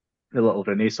the little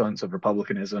renaissance of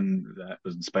republicanism that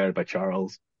was inspired by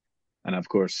Charles. And of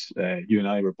course, you and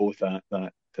I were both at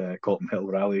that Colton Hill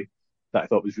rally that I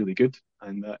thought was really good.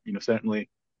 And that, certainly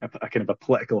a kind of a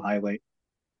political highlight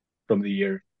from the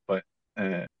year. But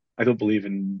I don't believe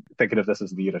in thinking of this as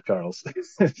the year of Charles.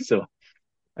 So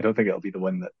I don't think it'll be the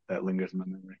one that lingers in my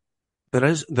memory.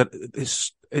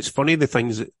 It's funny the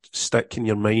things that stick in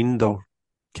your mind or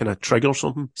kind of trigger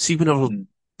something. See, whenever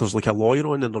there's like a lawyer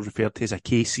on and they're referred to as a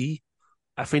KC,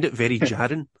 I find it very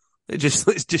jarring.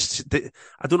 It's just,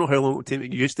 I don't know how long it will take to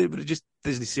get used to it, but it just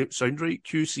doesn't sound right.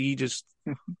 QC just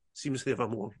seems to have a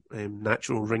more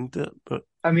natural ring to it. But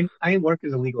I mean, I work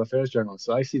as a legal affairs journalist,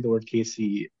 so I see the word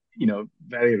KC,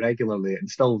 very regularly. And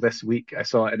still this week, I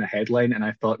saw it in a headline, and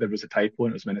I thought there was a typo,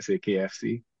 and it was meant to say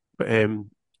KFC. but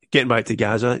getting back to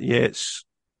Gaza, yeah,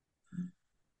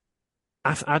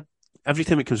 I every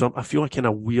time it comes up, I feel a kind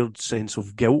of weird sense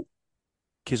of guilt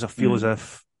because I feel as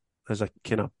if, as a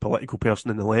kind of political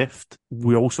person in the left,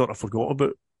 we all sort of forgot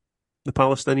about the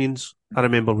Palestinians. I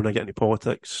remember when I got into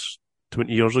politics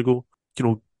 20 years ago,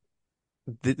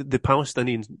 the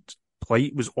Palestinian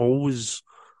plight was always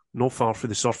not far from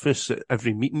the surface. At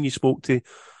every meeting you spoke to,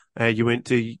 you went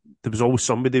to, there was always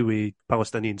somebody with a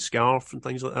Palestinian scarf and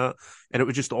things like that. And it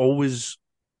was just always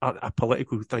a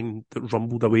political thing that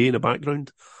rumbled away in the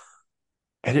background.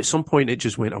 And at some point it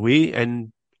just went away.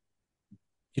 And,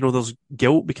 there's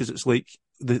guilt because it's like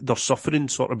their suffering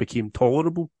sort of became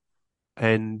tolerable.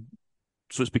 And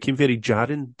so it's became very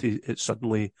jarring to it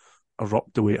suddenly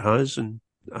erupt the way it has. And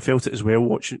I felt it as well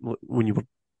watching when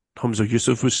Hamza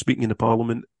Yusuf was speaking in the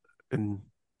Parliament, and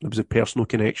there was a personal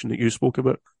connection that you spoke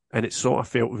about. And it sort of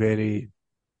felt very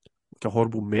like a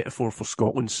horrible metaphor for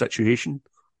Scotland's situation.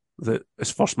 That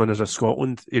as First Minister of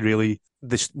Scotland, he really,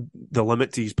 the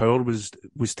limit to his power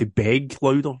was to beg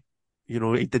louder. He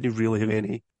didn't really have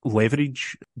any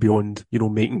leverage beyond,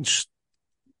 making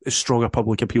as strong a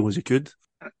public appeal as he could.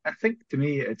 I think to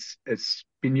me, it's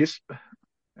been useful.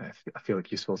 I feel like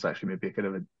useful is actually maybe a kind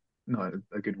of not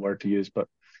a good word to use, but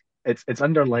it's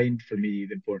underlined for me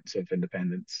the importance of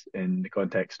independence in the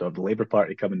context of the Labour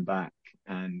Party coming back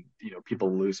and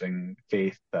people losing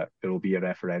faith that there will be a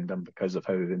referendum because of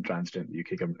how intransigent the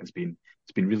UK government has been.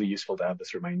 It's been really useful to have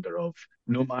this reminder of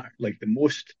no matter like the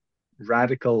most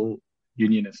radical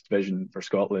unionist vision for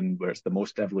Scotland, where it's the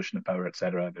most devolution of power,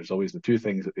 etc. There's always the two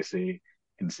things that they say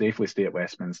can safely stay at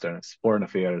Westminster. It's foreign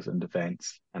affairs and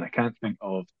defence. And I can't think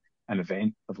of an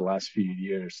event of the last few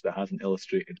years that hasn't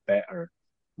illustrated better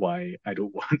why I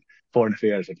don't want foreign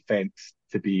affairs and defence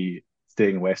to be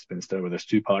staying in Westminster, where there's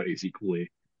two parties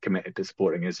equally committed to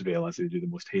supporting Israel as they do the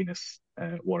most heinous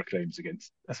war crimes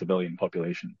against a civilian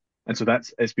population. And so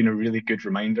it's been a really good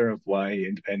reminder of why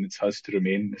independence has to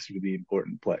remain this really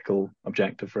important political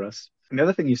objective for us. And the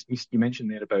other thing you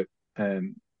mentioned there about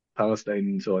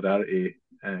Palestine solidarity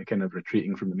kind of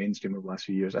retreating from the mainstream over the last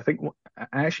few years, I think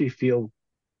I actually feel,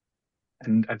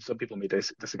 and some people may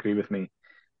disagree with me,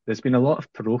 there's been a lot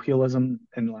of parochialism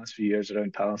in the last few years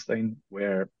around Palestine,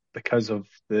 where because of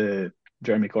the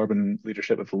Jeremy Corbyn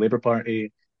leadership of the Labour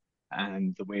Party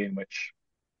and the way in which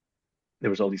there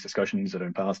was all these discussions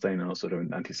around Palestine and also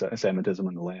around anti-Semitism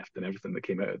on the left and everything that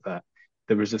came out of that,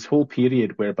 there was this whole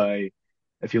period whereby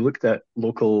if you looked at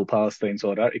local Palestine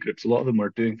solidarity groups, a lot of them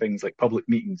were doing things like public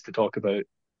meetings to talk about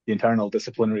the internal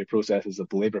disciplinary processes of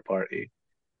the Labour Party.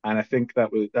 And I think I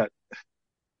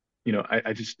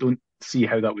just don't see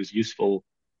how that was useful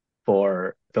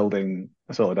for building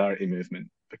a solidarity movement,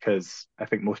 because I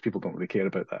think most people don't really care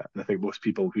about that. And I think most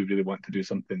people who really want to do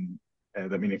something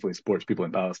that meaningfully supports people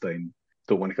in Palestine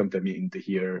don't want to come to a meeting to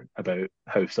hear about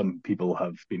how some people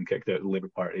have been kicked out of the Labour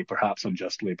Party, perhaps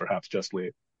unjustly, perhaps justly.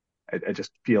 It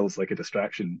just feels like a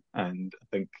distraction. And I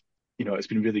think, it's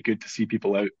been really good to see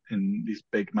people out in these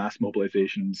big mass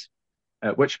mobilizations,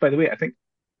 which, by the way, I think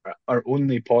are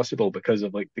only possible because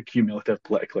of like the cumulative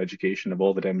political education of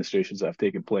all the demonstrations that have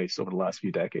taken place over the last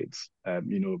few decades.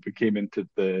 We came into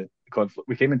the conflict,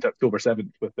 we came into October 7th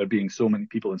with there being so many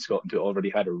people in Scotland who already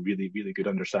had a really, really good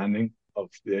understanding of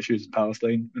the issues in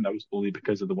Palestine, and that was only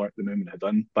because of the work the movement had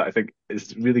done. But I think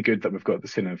it's really good that we've got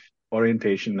this kind of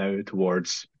orientation now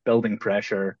towards building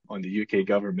pressure on the UK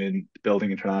government,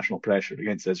 building international pressure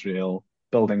against Israel,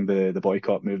 building the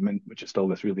boycott movement, which is still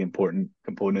this really important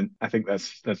component. I think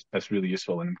that's really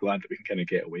useful, and I'm glad that we can kind of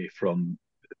get away from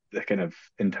the kind of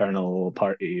internal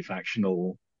party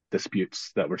factional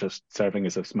disputes that were just serving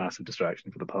as this massive distraction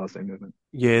for the Palestine movement.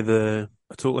 Yeah,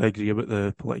 I totally agree about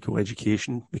the political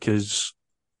education, because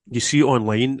you see it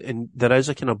online and there is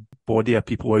a kind of body of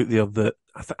people out there that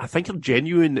I think are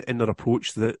genuine in their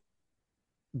approach, that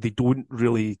they don't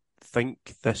really think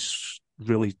this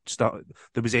really started,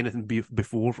 there was anything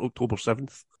before October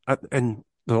 7th. And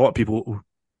there are a lot of people who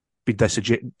be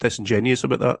disingenuous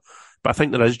about that. But I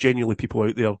think there is genuinely people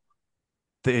out there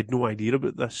that had no idea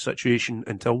about this situation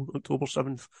until October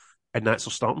 7th. And that's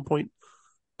a starting point.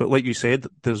 But like you said,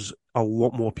 there's a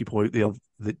lot more people out there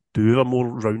that do have a more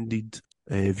rounded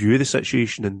view of the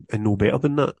situation and know better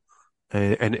than that.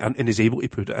 And is able to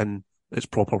put it in its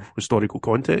proper historical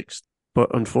context.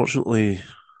 But unfortunately,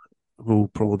 we'll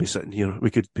probably be sitting here.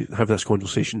 We could have this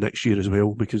conversation next year as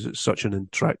well because it's such an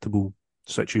intractable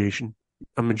situation.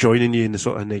 I'm joining you in the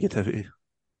sort of negativity.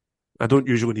 I don't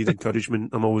usually need encouragement.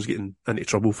 I'm always getting into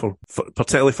trouble for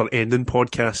particularly for ending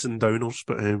podcasts and downers,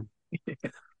 but there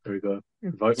we go.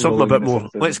 Something a bit more.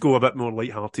 Let's go a bit more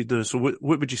light-hearted now. So,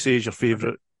 what would you say is your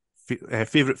favourite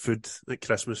food at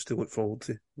Christmas to look forward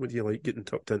to? What do you like getting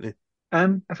tucked into?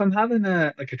 If I'm having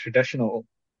a traditional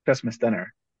Christmas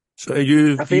dinner, so are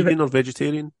you vegan or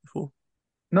vegetarian before?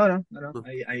 No.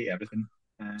 I eat everything.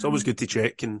 It's always good to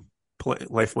check in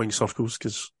left-wing circles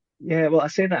because. Yeah, well, I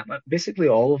say that, but basically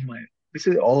all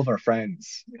of our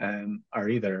friends are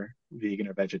either vegan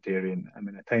or vegetarian. I'm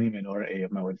in a tiny minority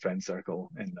of my own friend circle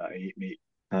in that I eat meat,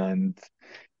 and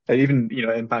it even it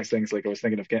impacts things like I was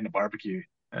thinking of getting a barbecue.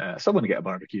 I still want to get a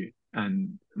barbecue,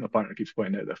 and my partner keeps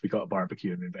pointing out that if we got a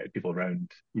barbecue and we invited people around,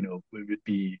 we would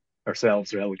be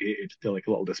ourselves relegated to like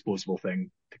a little disposable thing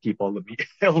to keep all the meat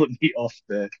all the meat off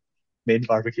the main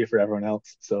barbecue for everyone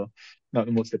else. So not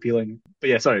the most appealing. But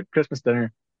yeah, sorry, Christmas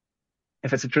dinner.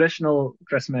 If it's a traditional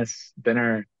Christmas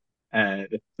dinner,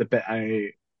 the bit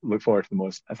I look forward to the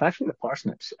most, it's actually the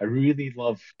parsnips. I really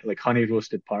love like honey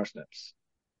roasted parsnips.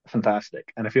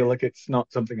 Fantastic. And I feel like it's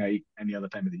not something I eat any other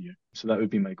time of the year. So that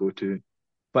would be my go-to.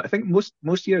 But I think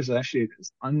most years actually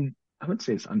I wouldn't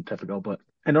say it's untypical, but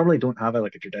I normally don't have a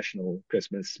traditional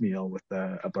Christmas meal with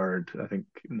a bird. I think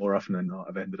more often than not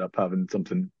I've ended up having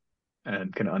something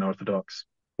kind of unorthodox.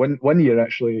 One year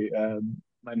actually,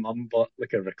 my mum bought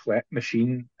like a raclette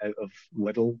machine out of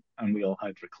Lidl, and we all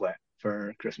had raclette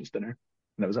for Christmas dinner,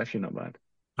 and it was actually not bad.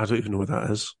 I don't even know what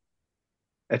that is.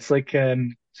 It's like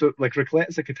so like raclette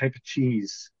is like a type of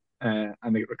cheese, and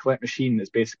the raclette machine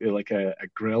is basically like a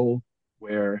grill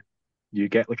where you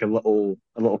get like a little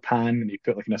pan and you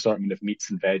put like an assortment of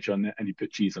meats and veg on it, and you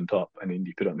put cheese on top, and then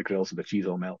you put it on the grill so the cheese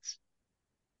all melts.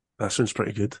 That sounds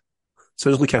pretty good.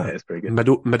 Sounds like Yeah, it's pretty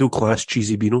good. middle class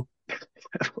cheesy beano.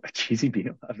 A cheesy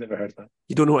beano? I've never heard of that.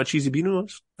 You don't know what a cheesy beano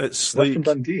is? It's That's like from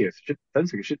Dundee.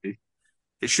 Sounds like it should be.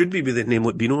 It should be with the name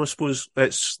like beano, I suppose.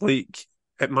 It's like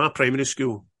at my primary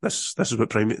school. This is what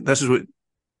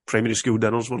primary school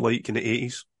dinners were like in the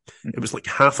 80s. It was like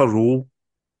half a roll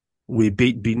with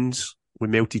baked beans with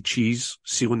melted cheese,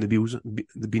 sealing the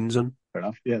beans in. Fair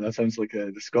enough. Yeah, that sounds like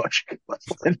the Scotch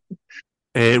equivalent.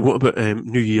 What about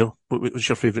New Year? What was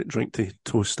your favourite drink to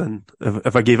toast in?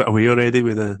 If I gave it away already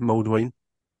with the mulled wine?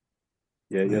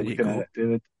 Yeah, you're looking at it,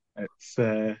 David.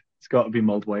 It's got to be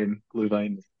mulled wine.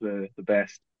 Glühwein is the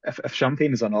best. If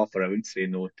champagne is on offer, I wouldn't say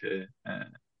no to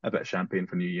a bit of champagne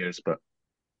for New Year's, but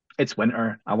it's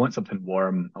winter. I want something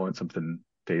warm. I want something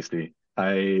tasty.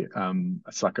 I am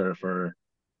a sucker for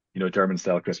German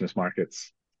style Christmas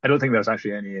markets. I don't think there's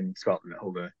actually any in Scotland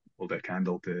that hold a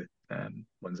candle to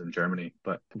ones in Germany.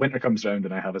 But winter comes round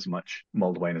and I have as much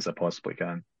mulled wine as I possibly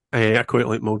can. I quite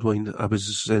like mulled wine. I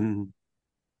was in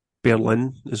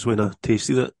Berlin is when I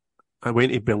tasted it. I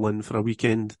went to Berlin for a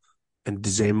weekend in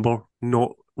December,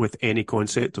 not with any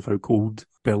concept of how cold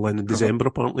Berlin in December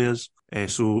apparently is.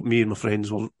 So me and my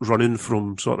friends were running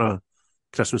from sort of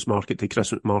Christmas market to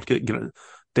Christmas market,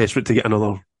 desperate to get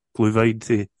another Glühwein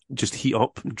to just heat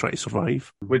up and try to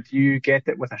survive. Would you get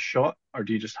it with a shot, or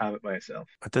do you just have it by itself?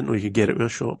 I didn't know you could get it with a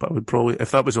shot, but I would probably,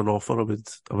 if that was on offer, I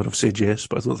would have said yes,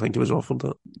 but I don't think it was offered.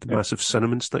 The massive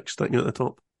cinnamon stick sticking at the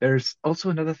top. There's also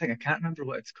another thing, I can't remember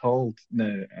what it's called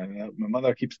now. My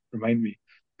mother keeps reminding me,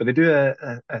 but they do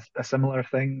a similar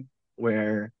thing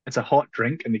where it's a hot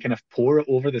drink and they kind of pour it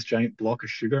over this giant block of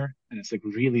sugar, and it's like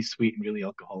really sweet and really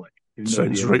alcoholic.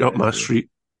 Sounds right up my street.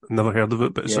 Never heard of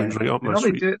it, but it sounds right up my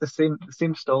street. They do it the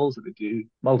same stalls that they do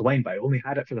mulled wine, but I only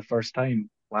had it for the first time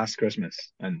last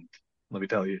Christmas, and let me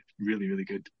tell you, really, really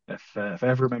good. If I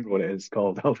ever remember what it is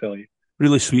called, I'll tell you.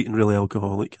 Really sweet and really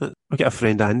alcoholic. I've got a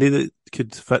friend, Andy, that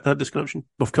could fit that description.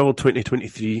 We've covered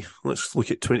 2023. Let's look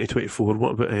at 2024.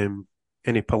 What about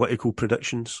any political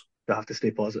predictions? I have to stay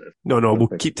positive. No, we'll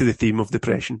keep to the theme of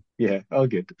depression. Yeah, all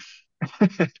good.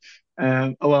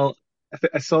 Well,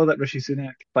 I saw that Rishi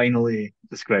Sunak finally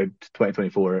described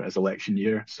 2024 as election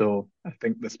year. So I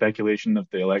think the speculation of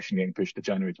the election getting pushed to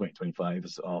January 2025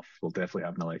 is off. We'll definitely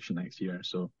have an election next year.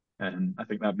 So I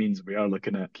think that means we are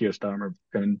looking at Keir Starmer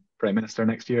becoming Prime Minister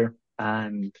next year.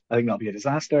 And I think that'll be a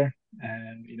disaster.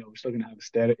 We're still going to have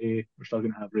austerity. We're still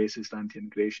going to have racist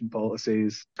anti-immigration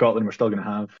policies. Scotland, we're still going to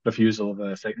have refusal of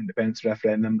a second independence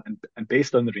referendum. And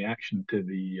based on the reaction to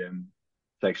the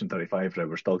Section 35 route,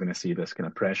 we're still going to see this kind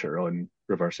of pressure on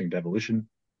reversing devolution.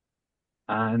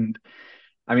 And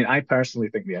I mean, I personally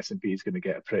think the SNP is going to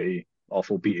get a pretty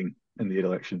awful beating in the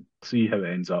election. See how it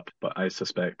ends up, but I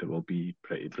suspect it will be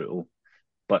pretty brutal.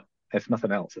 But if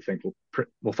nothing else, I think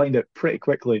we'll find out pretty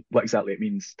quickly what exactly it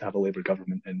means to have a Labour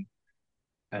government in.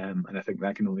 And I think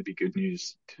that can only be good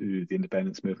news to the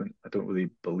independence movement. I don't really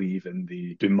believe in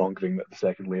the doom mongering that the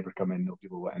second Labour come in, nobody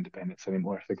will want independence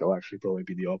anymore. I think it'll actually probably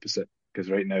be the opposite, because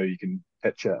right now you can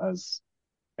pitch it as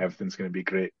everything's going to be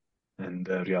great and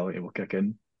reality will kick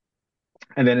in.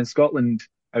 And then in Scotland,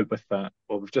 out with that,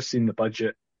 well, we've just seen the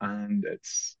budget and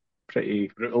it's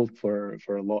pretty brutal for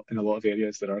a lot in a lot of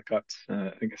areas that are cut.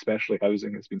 I think especially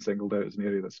housing has been singled out as an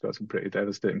area that's got some pretty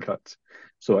devastating cuts.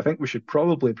 So I think we should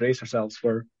probably brace ourselves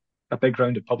for a big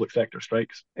round of public sector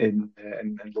strikes in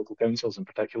local councils in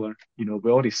particular. You know,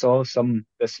 we already saw some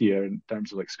this year in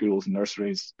terms of like schools and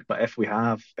nurseries. But if we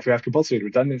have compulsory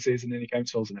redundancies in any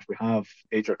councils, and if we have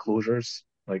major closures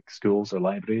like schools or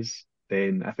libraries,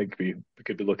 then I think we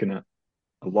could be looking at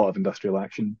a lot of industrial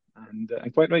action. And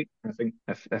quite right. I think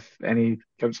if any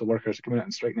council workers are coming out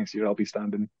and strike next year, I'll be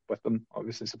standing with them,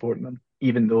 obviously supporting them.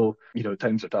 Even though, you know,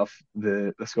 times are tough,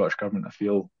 the Scottish government, I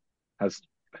feel, has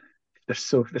there's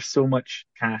so much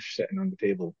cash sitting on the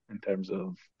table in terms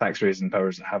of tax raising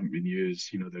powers that haven't been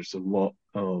used. You know, there's a lot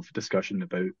of discussion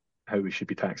about how we should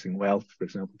be taxing wealth, for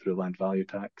example, through land value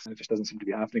tax. And it just doesn't seem to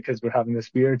be happening because we're having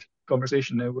this weird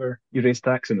conversation now where you raise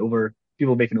tax and over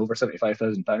people making over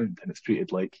 £75,000 and it's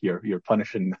treated like you're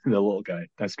punishing the little guy.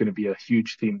 That's going to be a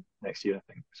huge theme next year,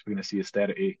 I think. So we're going to see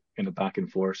austerity kind of back in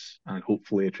force and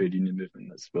hopefully a trade union movement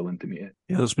that's willing to meet it.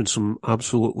 Yeah, there's been some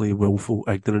absolutely willful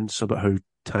ignorance about how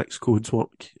tax codes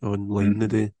work online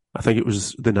today. I think it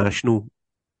was the National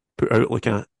put out like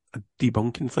a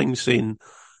debunking thing saying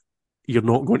you're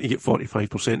not going to get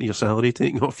 45% of your salary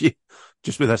taken off you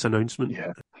just with this announcement.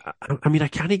 Yeah. I mean, I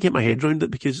can't get my head around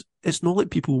it because it's not like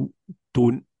people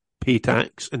don't pay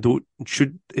tax and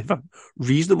should have a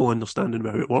reasonable understanding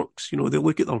of how it works. You know, they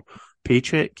look at their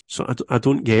paycheck. So I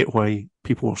don't get why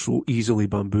people are so easily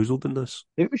bamboozled in this.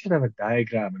 Maybe we should have a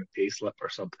diagram and a pay slip or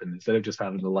something. Instead of just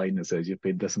having a line that says you've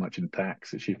paid this much in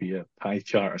tax, it should be a pie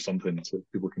chart or something so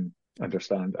people can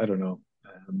understand. I don't know.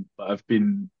 But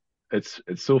it's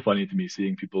so funny to me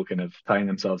seeing people kind of tying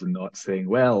themselves in knots saying,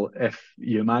 well, if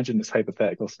you imagine this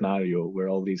hypothetical scenario where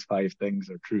all these 5 things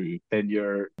are true, then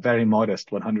your very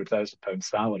modest £100,000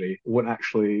 salary won't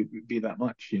actually be that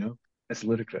much, you know? It's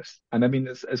ludicrous. And I mean,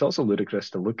 it's also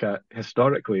ludicrous to look at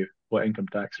historically what income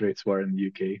tax rates were in the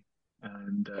UK.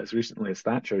 And as recently as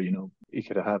Thatcher, you know, you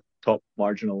could have top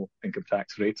marginal income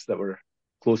tax rates that were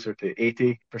closer to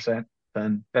 80%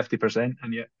 than 50%,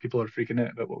 and yet people are freaking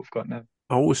out about what we've got now.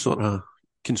 I always sort of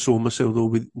console myself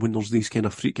though when there's these kind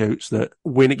of freak outs that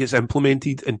when it gets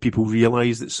implemented and people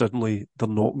realise that suddenly they're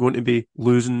not going to be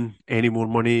losing any more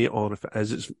money, or if it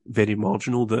is, it's very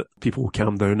marginal, that people will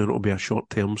calm down and it'll be a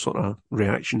short-term sort of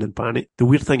reaction and panic. The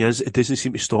weird thing is it doesn't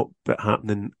seem to stop it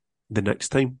happening the next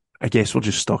time. I guess we're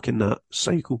just stuck in that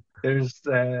cycle. There's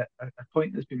a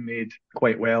point that's been made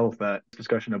quite well, that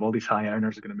discussion of all these high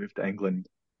earners are going to move to England.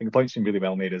 I think the point's been really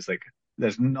well made is like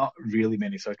there's not really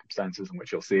many circumstances in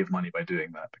which you'll save money by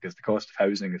doing that, because the cost of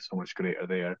housing is so much greater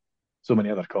there. So many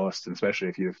other costs, and especially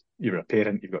if you're a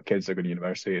parent, you've got kids that are going to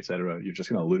university, etc., you're just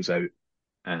going to lose out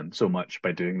so much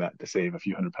by doing that to save a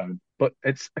few £100s. But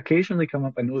it's occasionally come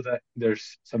up. I know that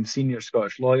there's some senior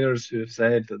Scottish lawyers who have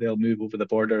said that they'll move over the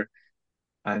border.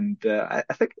 And I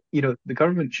think, you know, the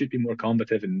government should be more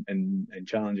combative in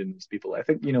challenging these people. I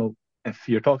think, you know, if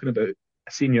you're talking about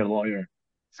a senior lawyer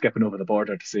skipping over the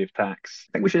border to save tax,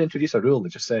 I think we should introduce a rule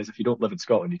that just says if you don't live in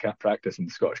Scotland, you can't practice in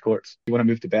the Scottish courts. If you want to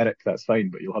move to Berwick, that's fine,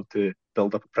 but you'll have to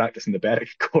build up a practice in the Berwick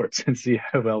courts and see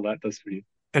how well that does for you.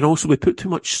 And also, we put too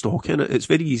much stock in it. It's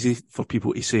very easy for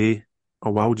people to say,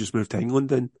 oh, well, I'll just move to England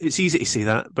then. It's easy to say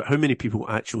that, but how many people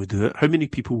actually do it? How many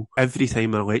people, every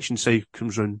time an election cycle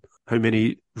comes round, how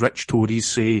many rich Tories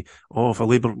say, oh, if a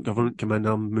Labour government come in,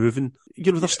 I'm moving?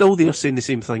 You know, they're still there saying the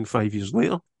same thing 5 years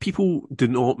later. People do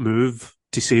not move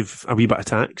to save a wee bit of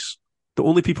tax. The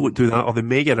only people that do that are the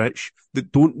mega rich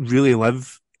that don't really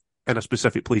live in a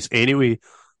specific place anyway,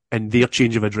 and their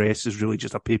change of address is really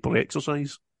just a paper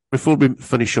exercise. Before we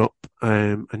finish up,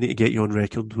 I need to get you on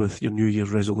record with your New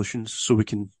Year's resolutions so we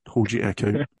can hold you to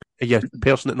account. Are you a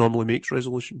person that normally makes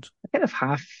resolutions? I kind of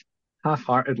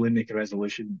half-heartedly make a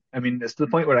resolution. I mean, it's to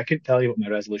the point where I couldn't tell you what my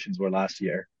resolutions were last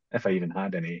year, if I even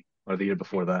had any, or the year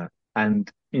before that. And,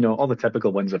 you know, all the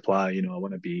typical ones apply. You know, I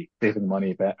want to be saving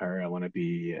money better, I want to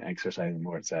be exercising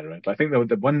more, etc. But I think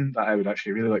the one that I would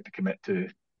actually really like to commit to,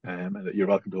 and that you're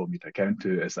welcome to hold me to account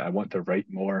to, is that I want to write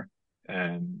more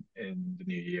in the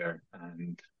new year.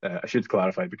 And I should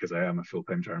clarify, because I am a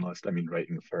full-time journalist, I mean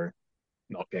writing for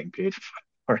not getting paid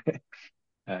for it.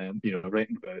 You know,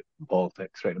 writing about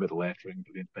politics, writing about the lettering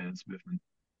for the independence movement.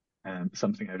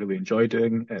 something I really enjoy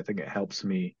doing. I think it helps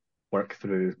me work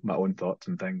through my own thoughts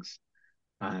and things.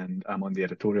 And I'm on the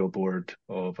editorial board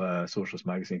of a socialist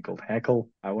magazine called Heckle.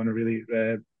 I want to really,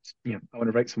 I want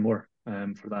to write some more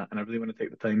for that, and I really want to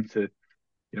take the time to,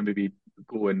 maybe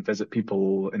go and visit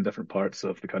people in different parts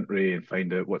of the country and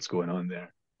find out what's going on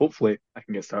there. Hopefully, I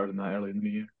can get started on that early in the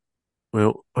new year.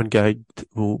 Well, Ungagged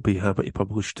will be happy to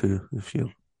publish too if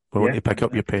you're willing to pick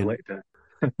up your pen.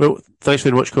 Well, thanks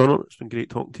very much, Connor. It's been great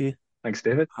talking to you. Thanks,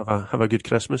 David. Have a good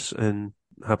Christmas and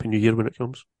Happy New Year when it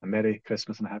comes. A Merry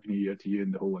Christmas and Happy New Year to you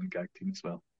and the whole Ungagged team as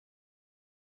well.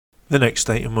 The next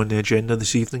item on the agenda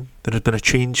this evening, there has been a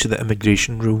change to the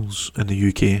immigration rules in the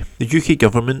UK. The UK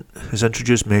government has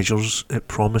introduced measures it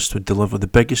promised would deliver the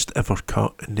biggest ever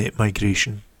cut in net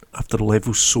migration after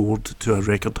levels soared to a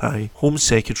record high. Home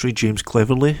Secretary James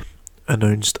Cleverly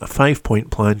announced a 5-point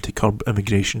plan to curb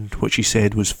immigration, which he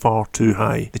said was far too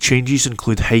high. The changes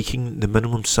include hiking the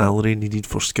minimum salary needed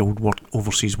for skilled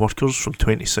overseas workers from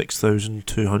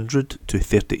 $26,200 to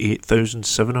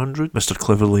 $38,700. Mr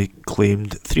Cleverly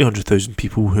claimed 300,000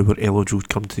 people who were eligible to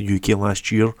come to the UK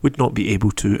last year would not be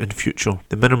able to in future.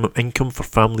 The minimum income for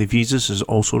family visas has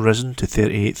also risen to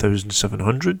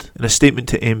 $38,700. In a statement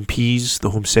to MPs, the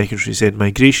Home Secretary said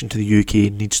migration to the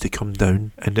UK needs to come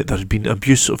down and that there has been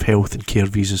abuse of health and care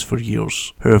visas for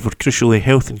years. However, crucially,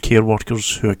 health and care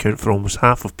workers, who account for almost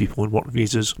half of people on work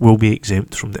visas, will be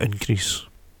exempt from the increase.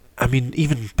 I mean,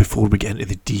 even before we get into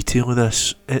the detail of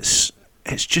this, it's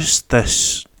just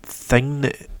this thing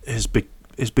that is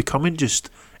becoming just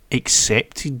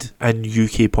accepted in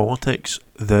UK politics,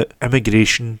 that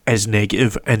immigration is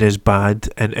negative and is bad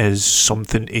and is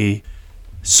something to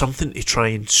try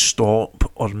and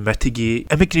stop or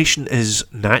mitigate. Immigration is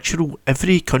natural.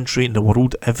 Every country in the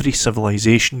world, every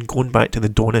civilization, going back to the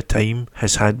dawn of time,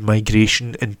 has had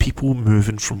migration and people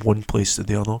moving from one place to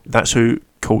the other. That's how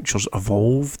cultures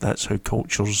evolve. That's how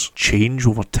cultures change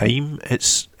over time.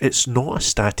 It's not a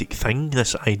static thing,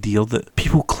 this idea that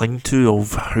people cling to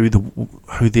of how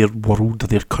their world or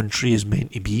their country is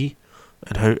meant to be,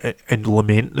 and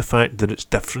lament the fact that it's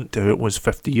different to how it was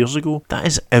 50 years ago. That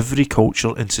is every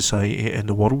culture and society in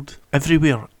the world.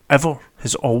 Everywhere, ever,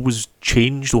 has always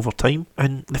changed over time.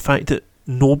 And the fact that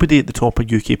nobody at the top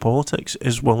of UK politics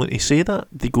is willing to say that.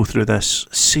 They go through this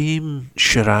same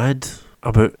charade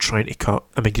about trying to cut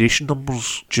immigration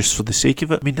numbers just for the sake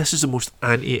of it. I mean, this is the most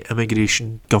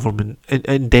anti-immigration government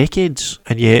in decades,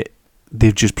 and yet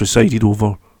they've just presided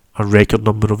over a record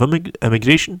number of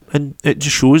immigration, and it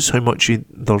just shows how much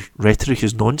their rhetoric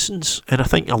is nonsense. And I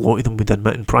think a lot of them would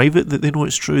admit in private that they know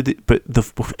it's true, but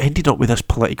they've ended up with this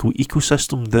political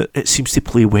ecosystem that it seems to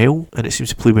play well, and it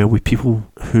seems to play well with people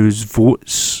whose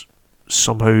votes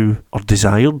somehow are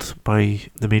desired by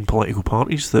the main political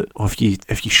parties. That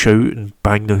if you shout and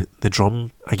bang the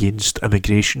drum against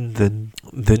immigration, then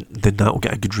that'll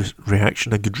get a good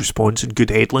reaction, a good response, and good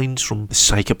headlines from the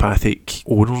psychopathic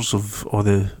owners of all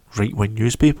the right-wing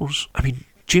newspapers. I mean,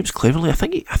 James Cleverly, I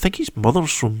think his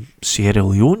mother's from Sierra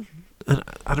Leone, and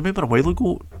I remember a while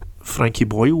ago Frankie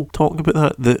Boyle talking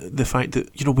about that, the fact that,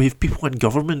 we have people in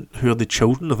government who are the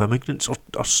children of immigrants, or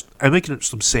immigrants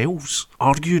themselves,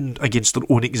 arguing against their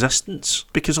own existence,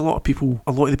 because a lot of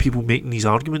the people making these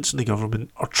arguments in the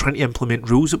government are trying to implement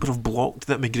rules that would have blocked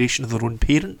the immigration of their own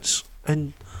parents.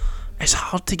 And it's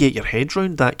hard to get your head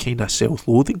around that kind of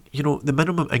self-loathing. The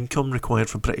minimum income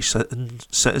required for British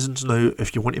citizens now,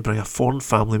 if you want to bring a foreign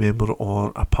family member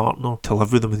or a partner to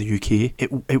live with them in the UK,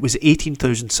 it was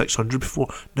 $18,600 before.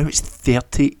 Now it's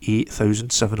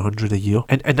 $38,700 a year.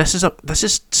 And this is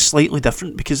slightly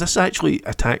different, because this actually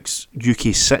attacks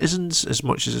UK citizens as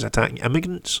much as it's attacking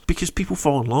immigrants, because people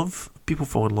fall in love. People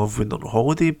fall in love when they're on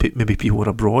holiday. Maybe people are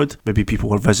abroad. Maybe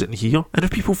people are visiting here. And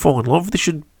if people fall in love, they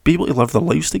should be able to live their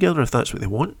lives together if that's what they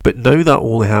want. But now that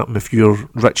will only happen if you're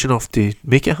rich enough to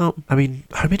make it happen. I mean,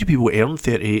 how many people earn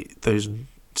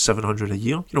 $38,700 a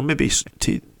year? Maybe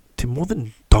to more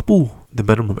than double the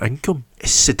minimum income.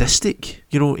 It's sadistic.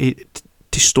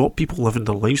 To stop people living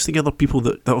their lives together. People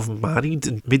that have married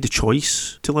and made the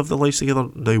choice to live their lives together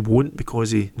now won't,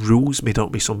 because of rules made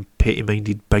up by some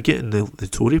petty-minded bigot in the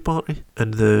Tory party.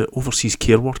 And the overseas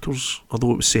care workers,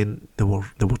 although it was saying they were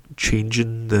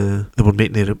changing they were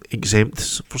making them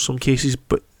exempt for some cases,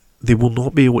 but they will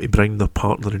not be able to bring their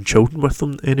partner and children with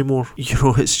them anymore.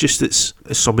 It's as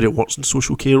somebody that works in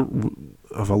social care,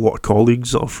 I have a lot of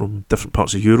colleagues that are from different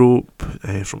parts of Europe,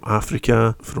 from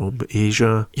Africa, from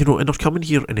Asia, and they're coming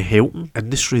here in a helping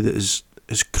industry that is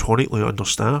chronically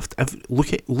understaffed.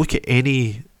 Look at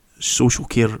any social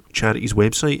care charity's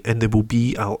website, and there will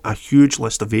be a huge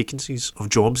list of vacancies of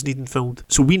jobs needing filled.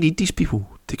 So we need these people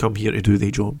to come here to do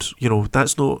their jobs. You know,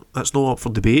 that's not up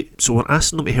for debate. So we're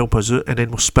asking them to help us out, and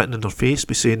then we're spitting in their face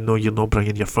by saying, no, you're not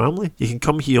bringing your family. You can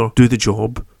come here, do the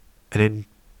job, and then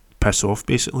piss off,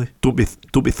 basically. Don't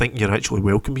be thinking you're actually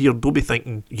welcome here. Don't be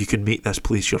thinking you can make this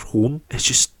place your home. It's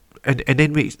just... And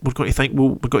then we're going to think, well,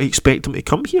 we're going to expect them to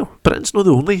come here. Britain's not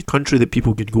the only country that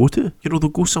people can go to. You know,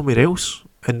 they'll go somewhere else,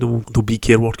 and there'll be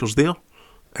care workers there,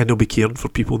 and they'll be caring for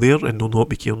people there, and they'll not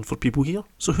be caring for people here.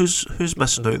 So who's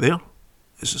missing out there?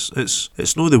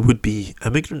 It's not the would-be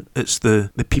immigrant. It's the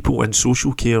people in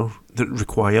social care that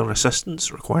require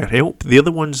assistance, require help. They're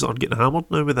the ones that are getting hammered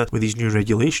now with these new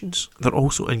regulations. They're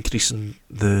also increasing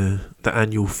the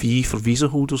annual fee for visa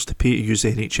holders to pay to use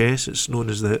the NHS. It's known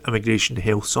as the Immigration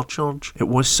Health Surcharge. It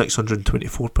was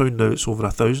 £624, now it's over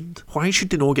 £1,000. Why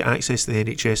should they not get access to the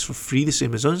NHS for free the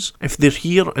same as us? If they're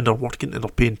here and they're working and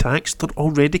they're paying tax, they're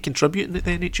already contributing to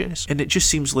the NHS. And it just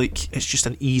seems like it's just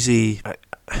an easy...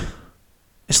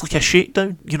 It's like a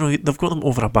shakedown. You know, they've got them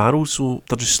over a barrel, so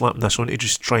they're just slapping this on to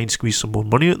just try and squeeze some more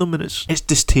money out of them, and it's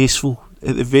distasteful.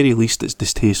 At the very least, it's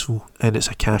distasteful, and it's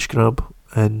a cash grab,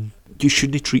 and you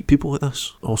shouldn't treat people like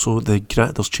this. Also,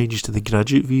 there's changes to the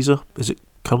graduate visa. As it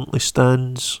currently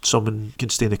stands, someone can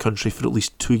stay in the country for at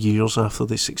least 2 years after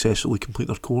they successfully complete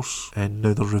their course, and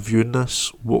now they're reviewing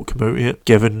this, what come out of it.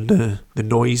 Given the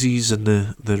noises and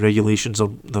the regulations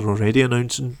they're already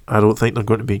announcing, I don't think they're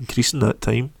going to be increasing that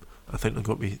time. I think they're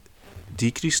going to be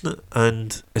decreasing it.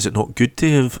 And is it not good to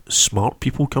have smart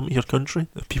people come to your country?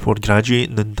 If people are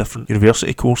graduating in different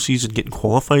university courses and getting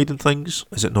qualified in things,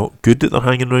 is it not good that they're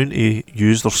hanging around to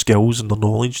use their skills and their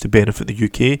knowledge to benefit the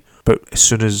UK? But as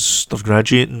soon as they're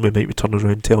graduating, we might be turning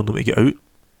around telling them to get out.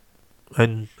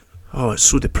 And it's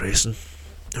so depressing.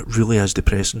 It really is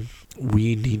depressing.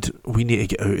 We need to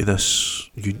get out of this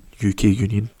UK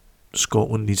union.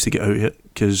 Scotland needs to get out of it,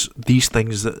 because these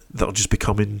things that are just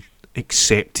becoming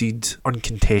accepted,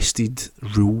 uncontested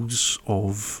rules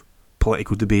of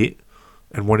political debate,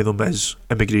 and one of them is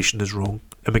immigration is wrong,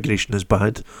 immigration is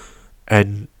bad,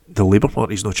 and the Labour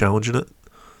Party's not challenging it.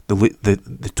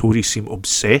 The Tories seem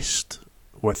obsessed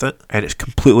with it, and it's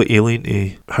completely alien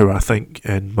to how I think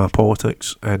in my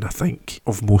politics, and I think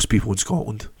of most people in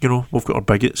Scotland. You know, we've got our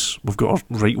bigots, we've got our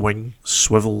right-wing,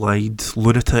 swivel-eyed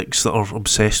lunatics that are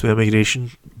obsessed with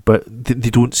immigration, but they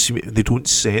don't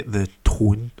set the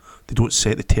tone. They don't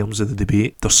set the terms of the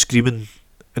debate. They're screaming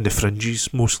in the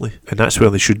fringes mostly, and that's where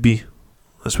they should be.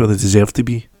 That's where they deserve to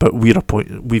be. But we've got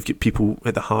people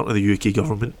at the heart of the UK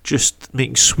government just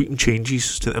making sweeping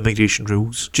changes to the immigration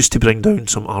rules just to bring down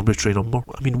some arbitrary number.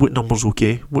 I mean, what number's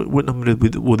okay? What number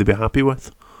will they be happy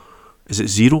with? Is it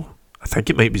 0? I think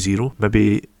it might be 0.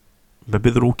 Maybe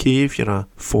they're okay if you're a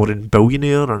foreign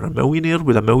billionaire or a millionaire.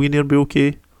 Would a millionaire be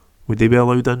okay? Would they be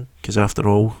allowed in? Because after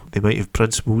all, they might have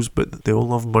principles, but they all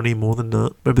love money more than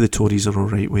that. Maybe the Tories are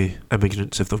alright with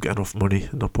immigrants if they've got enough money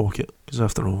in their pocket. Because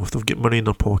after all, if they've got money in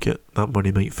their pocket, that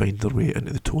money might find their way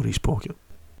into the Tories' pocket.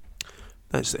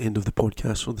 That's the end of the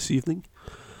podcast for this evening.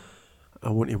 I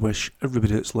want to wish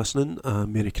everybody that's listening a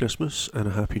Merry Christmas and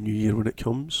a Happy New Year when it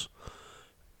comes.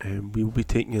 We will be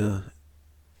taking a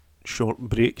short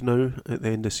break now at the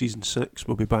end of Season 6.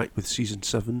 We'll be back with Season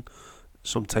 7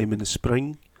 sometime in the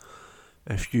spring.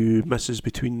 If you miss us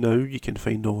between now, you can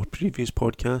find all our previous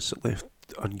podcasts at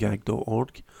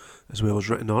ungagged.org, as well as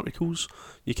written articles.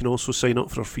 You can also sign up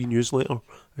for our free newsletter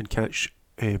and catch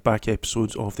back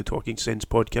episodes of the Talking Sense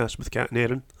podcast with Kat and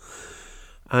Erin.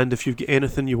 And if you've got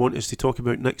anything you want us to talk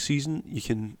about next season, you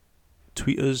can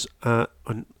tweet us at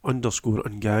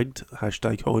 _ungagged,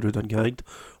 hashtag Holyrude ungagged,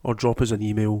 or drop us an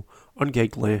email,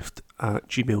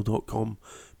 ungaggedleft@gmail.com,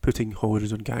 putting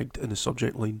Holyrude ungagged in the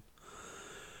subject line.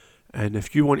 And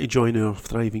if you want to join our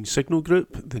thriving Signal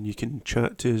group, then you can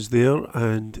chat to us there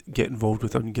and get involved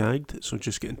with Ungagged. So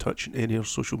just get in touch on any of our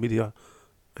social media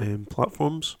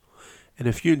platforms. And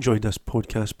if you enjoyed this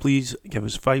podcast, please give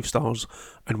us 5 stars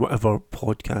on whatever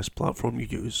podcast platform you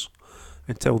use.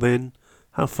 Until then,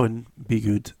 have fun, be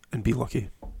good, and be lucky.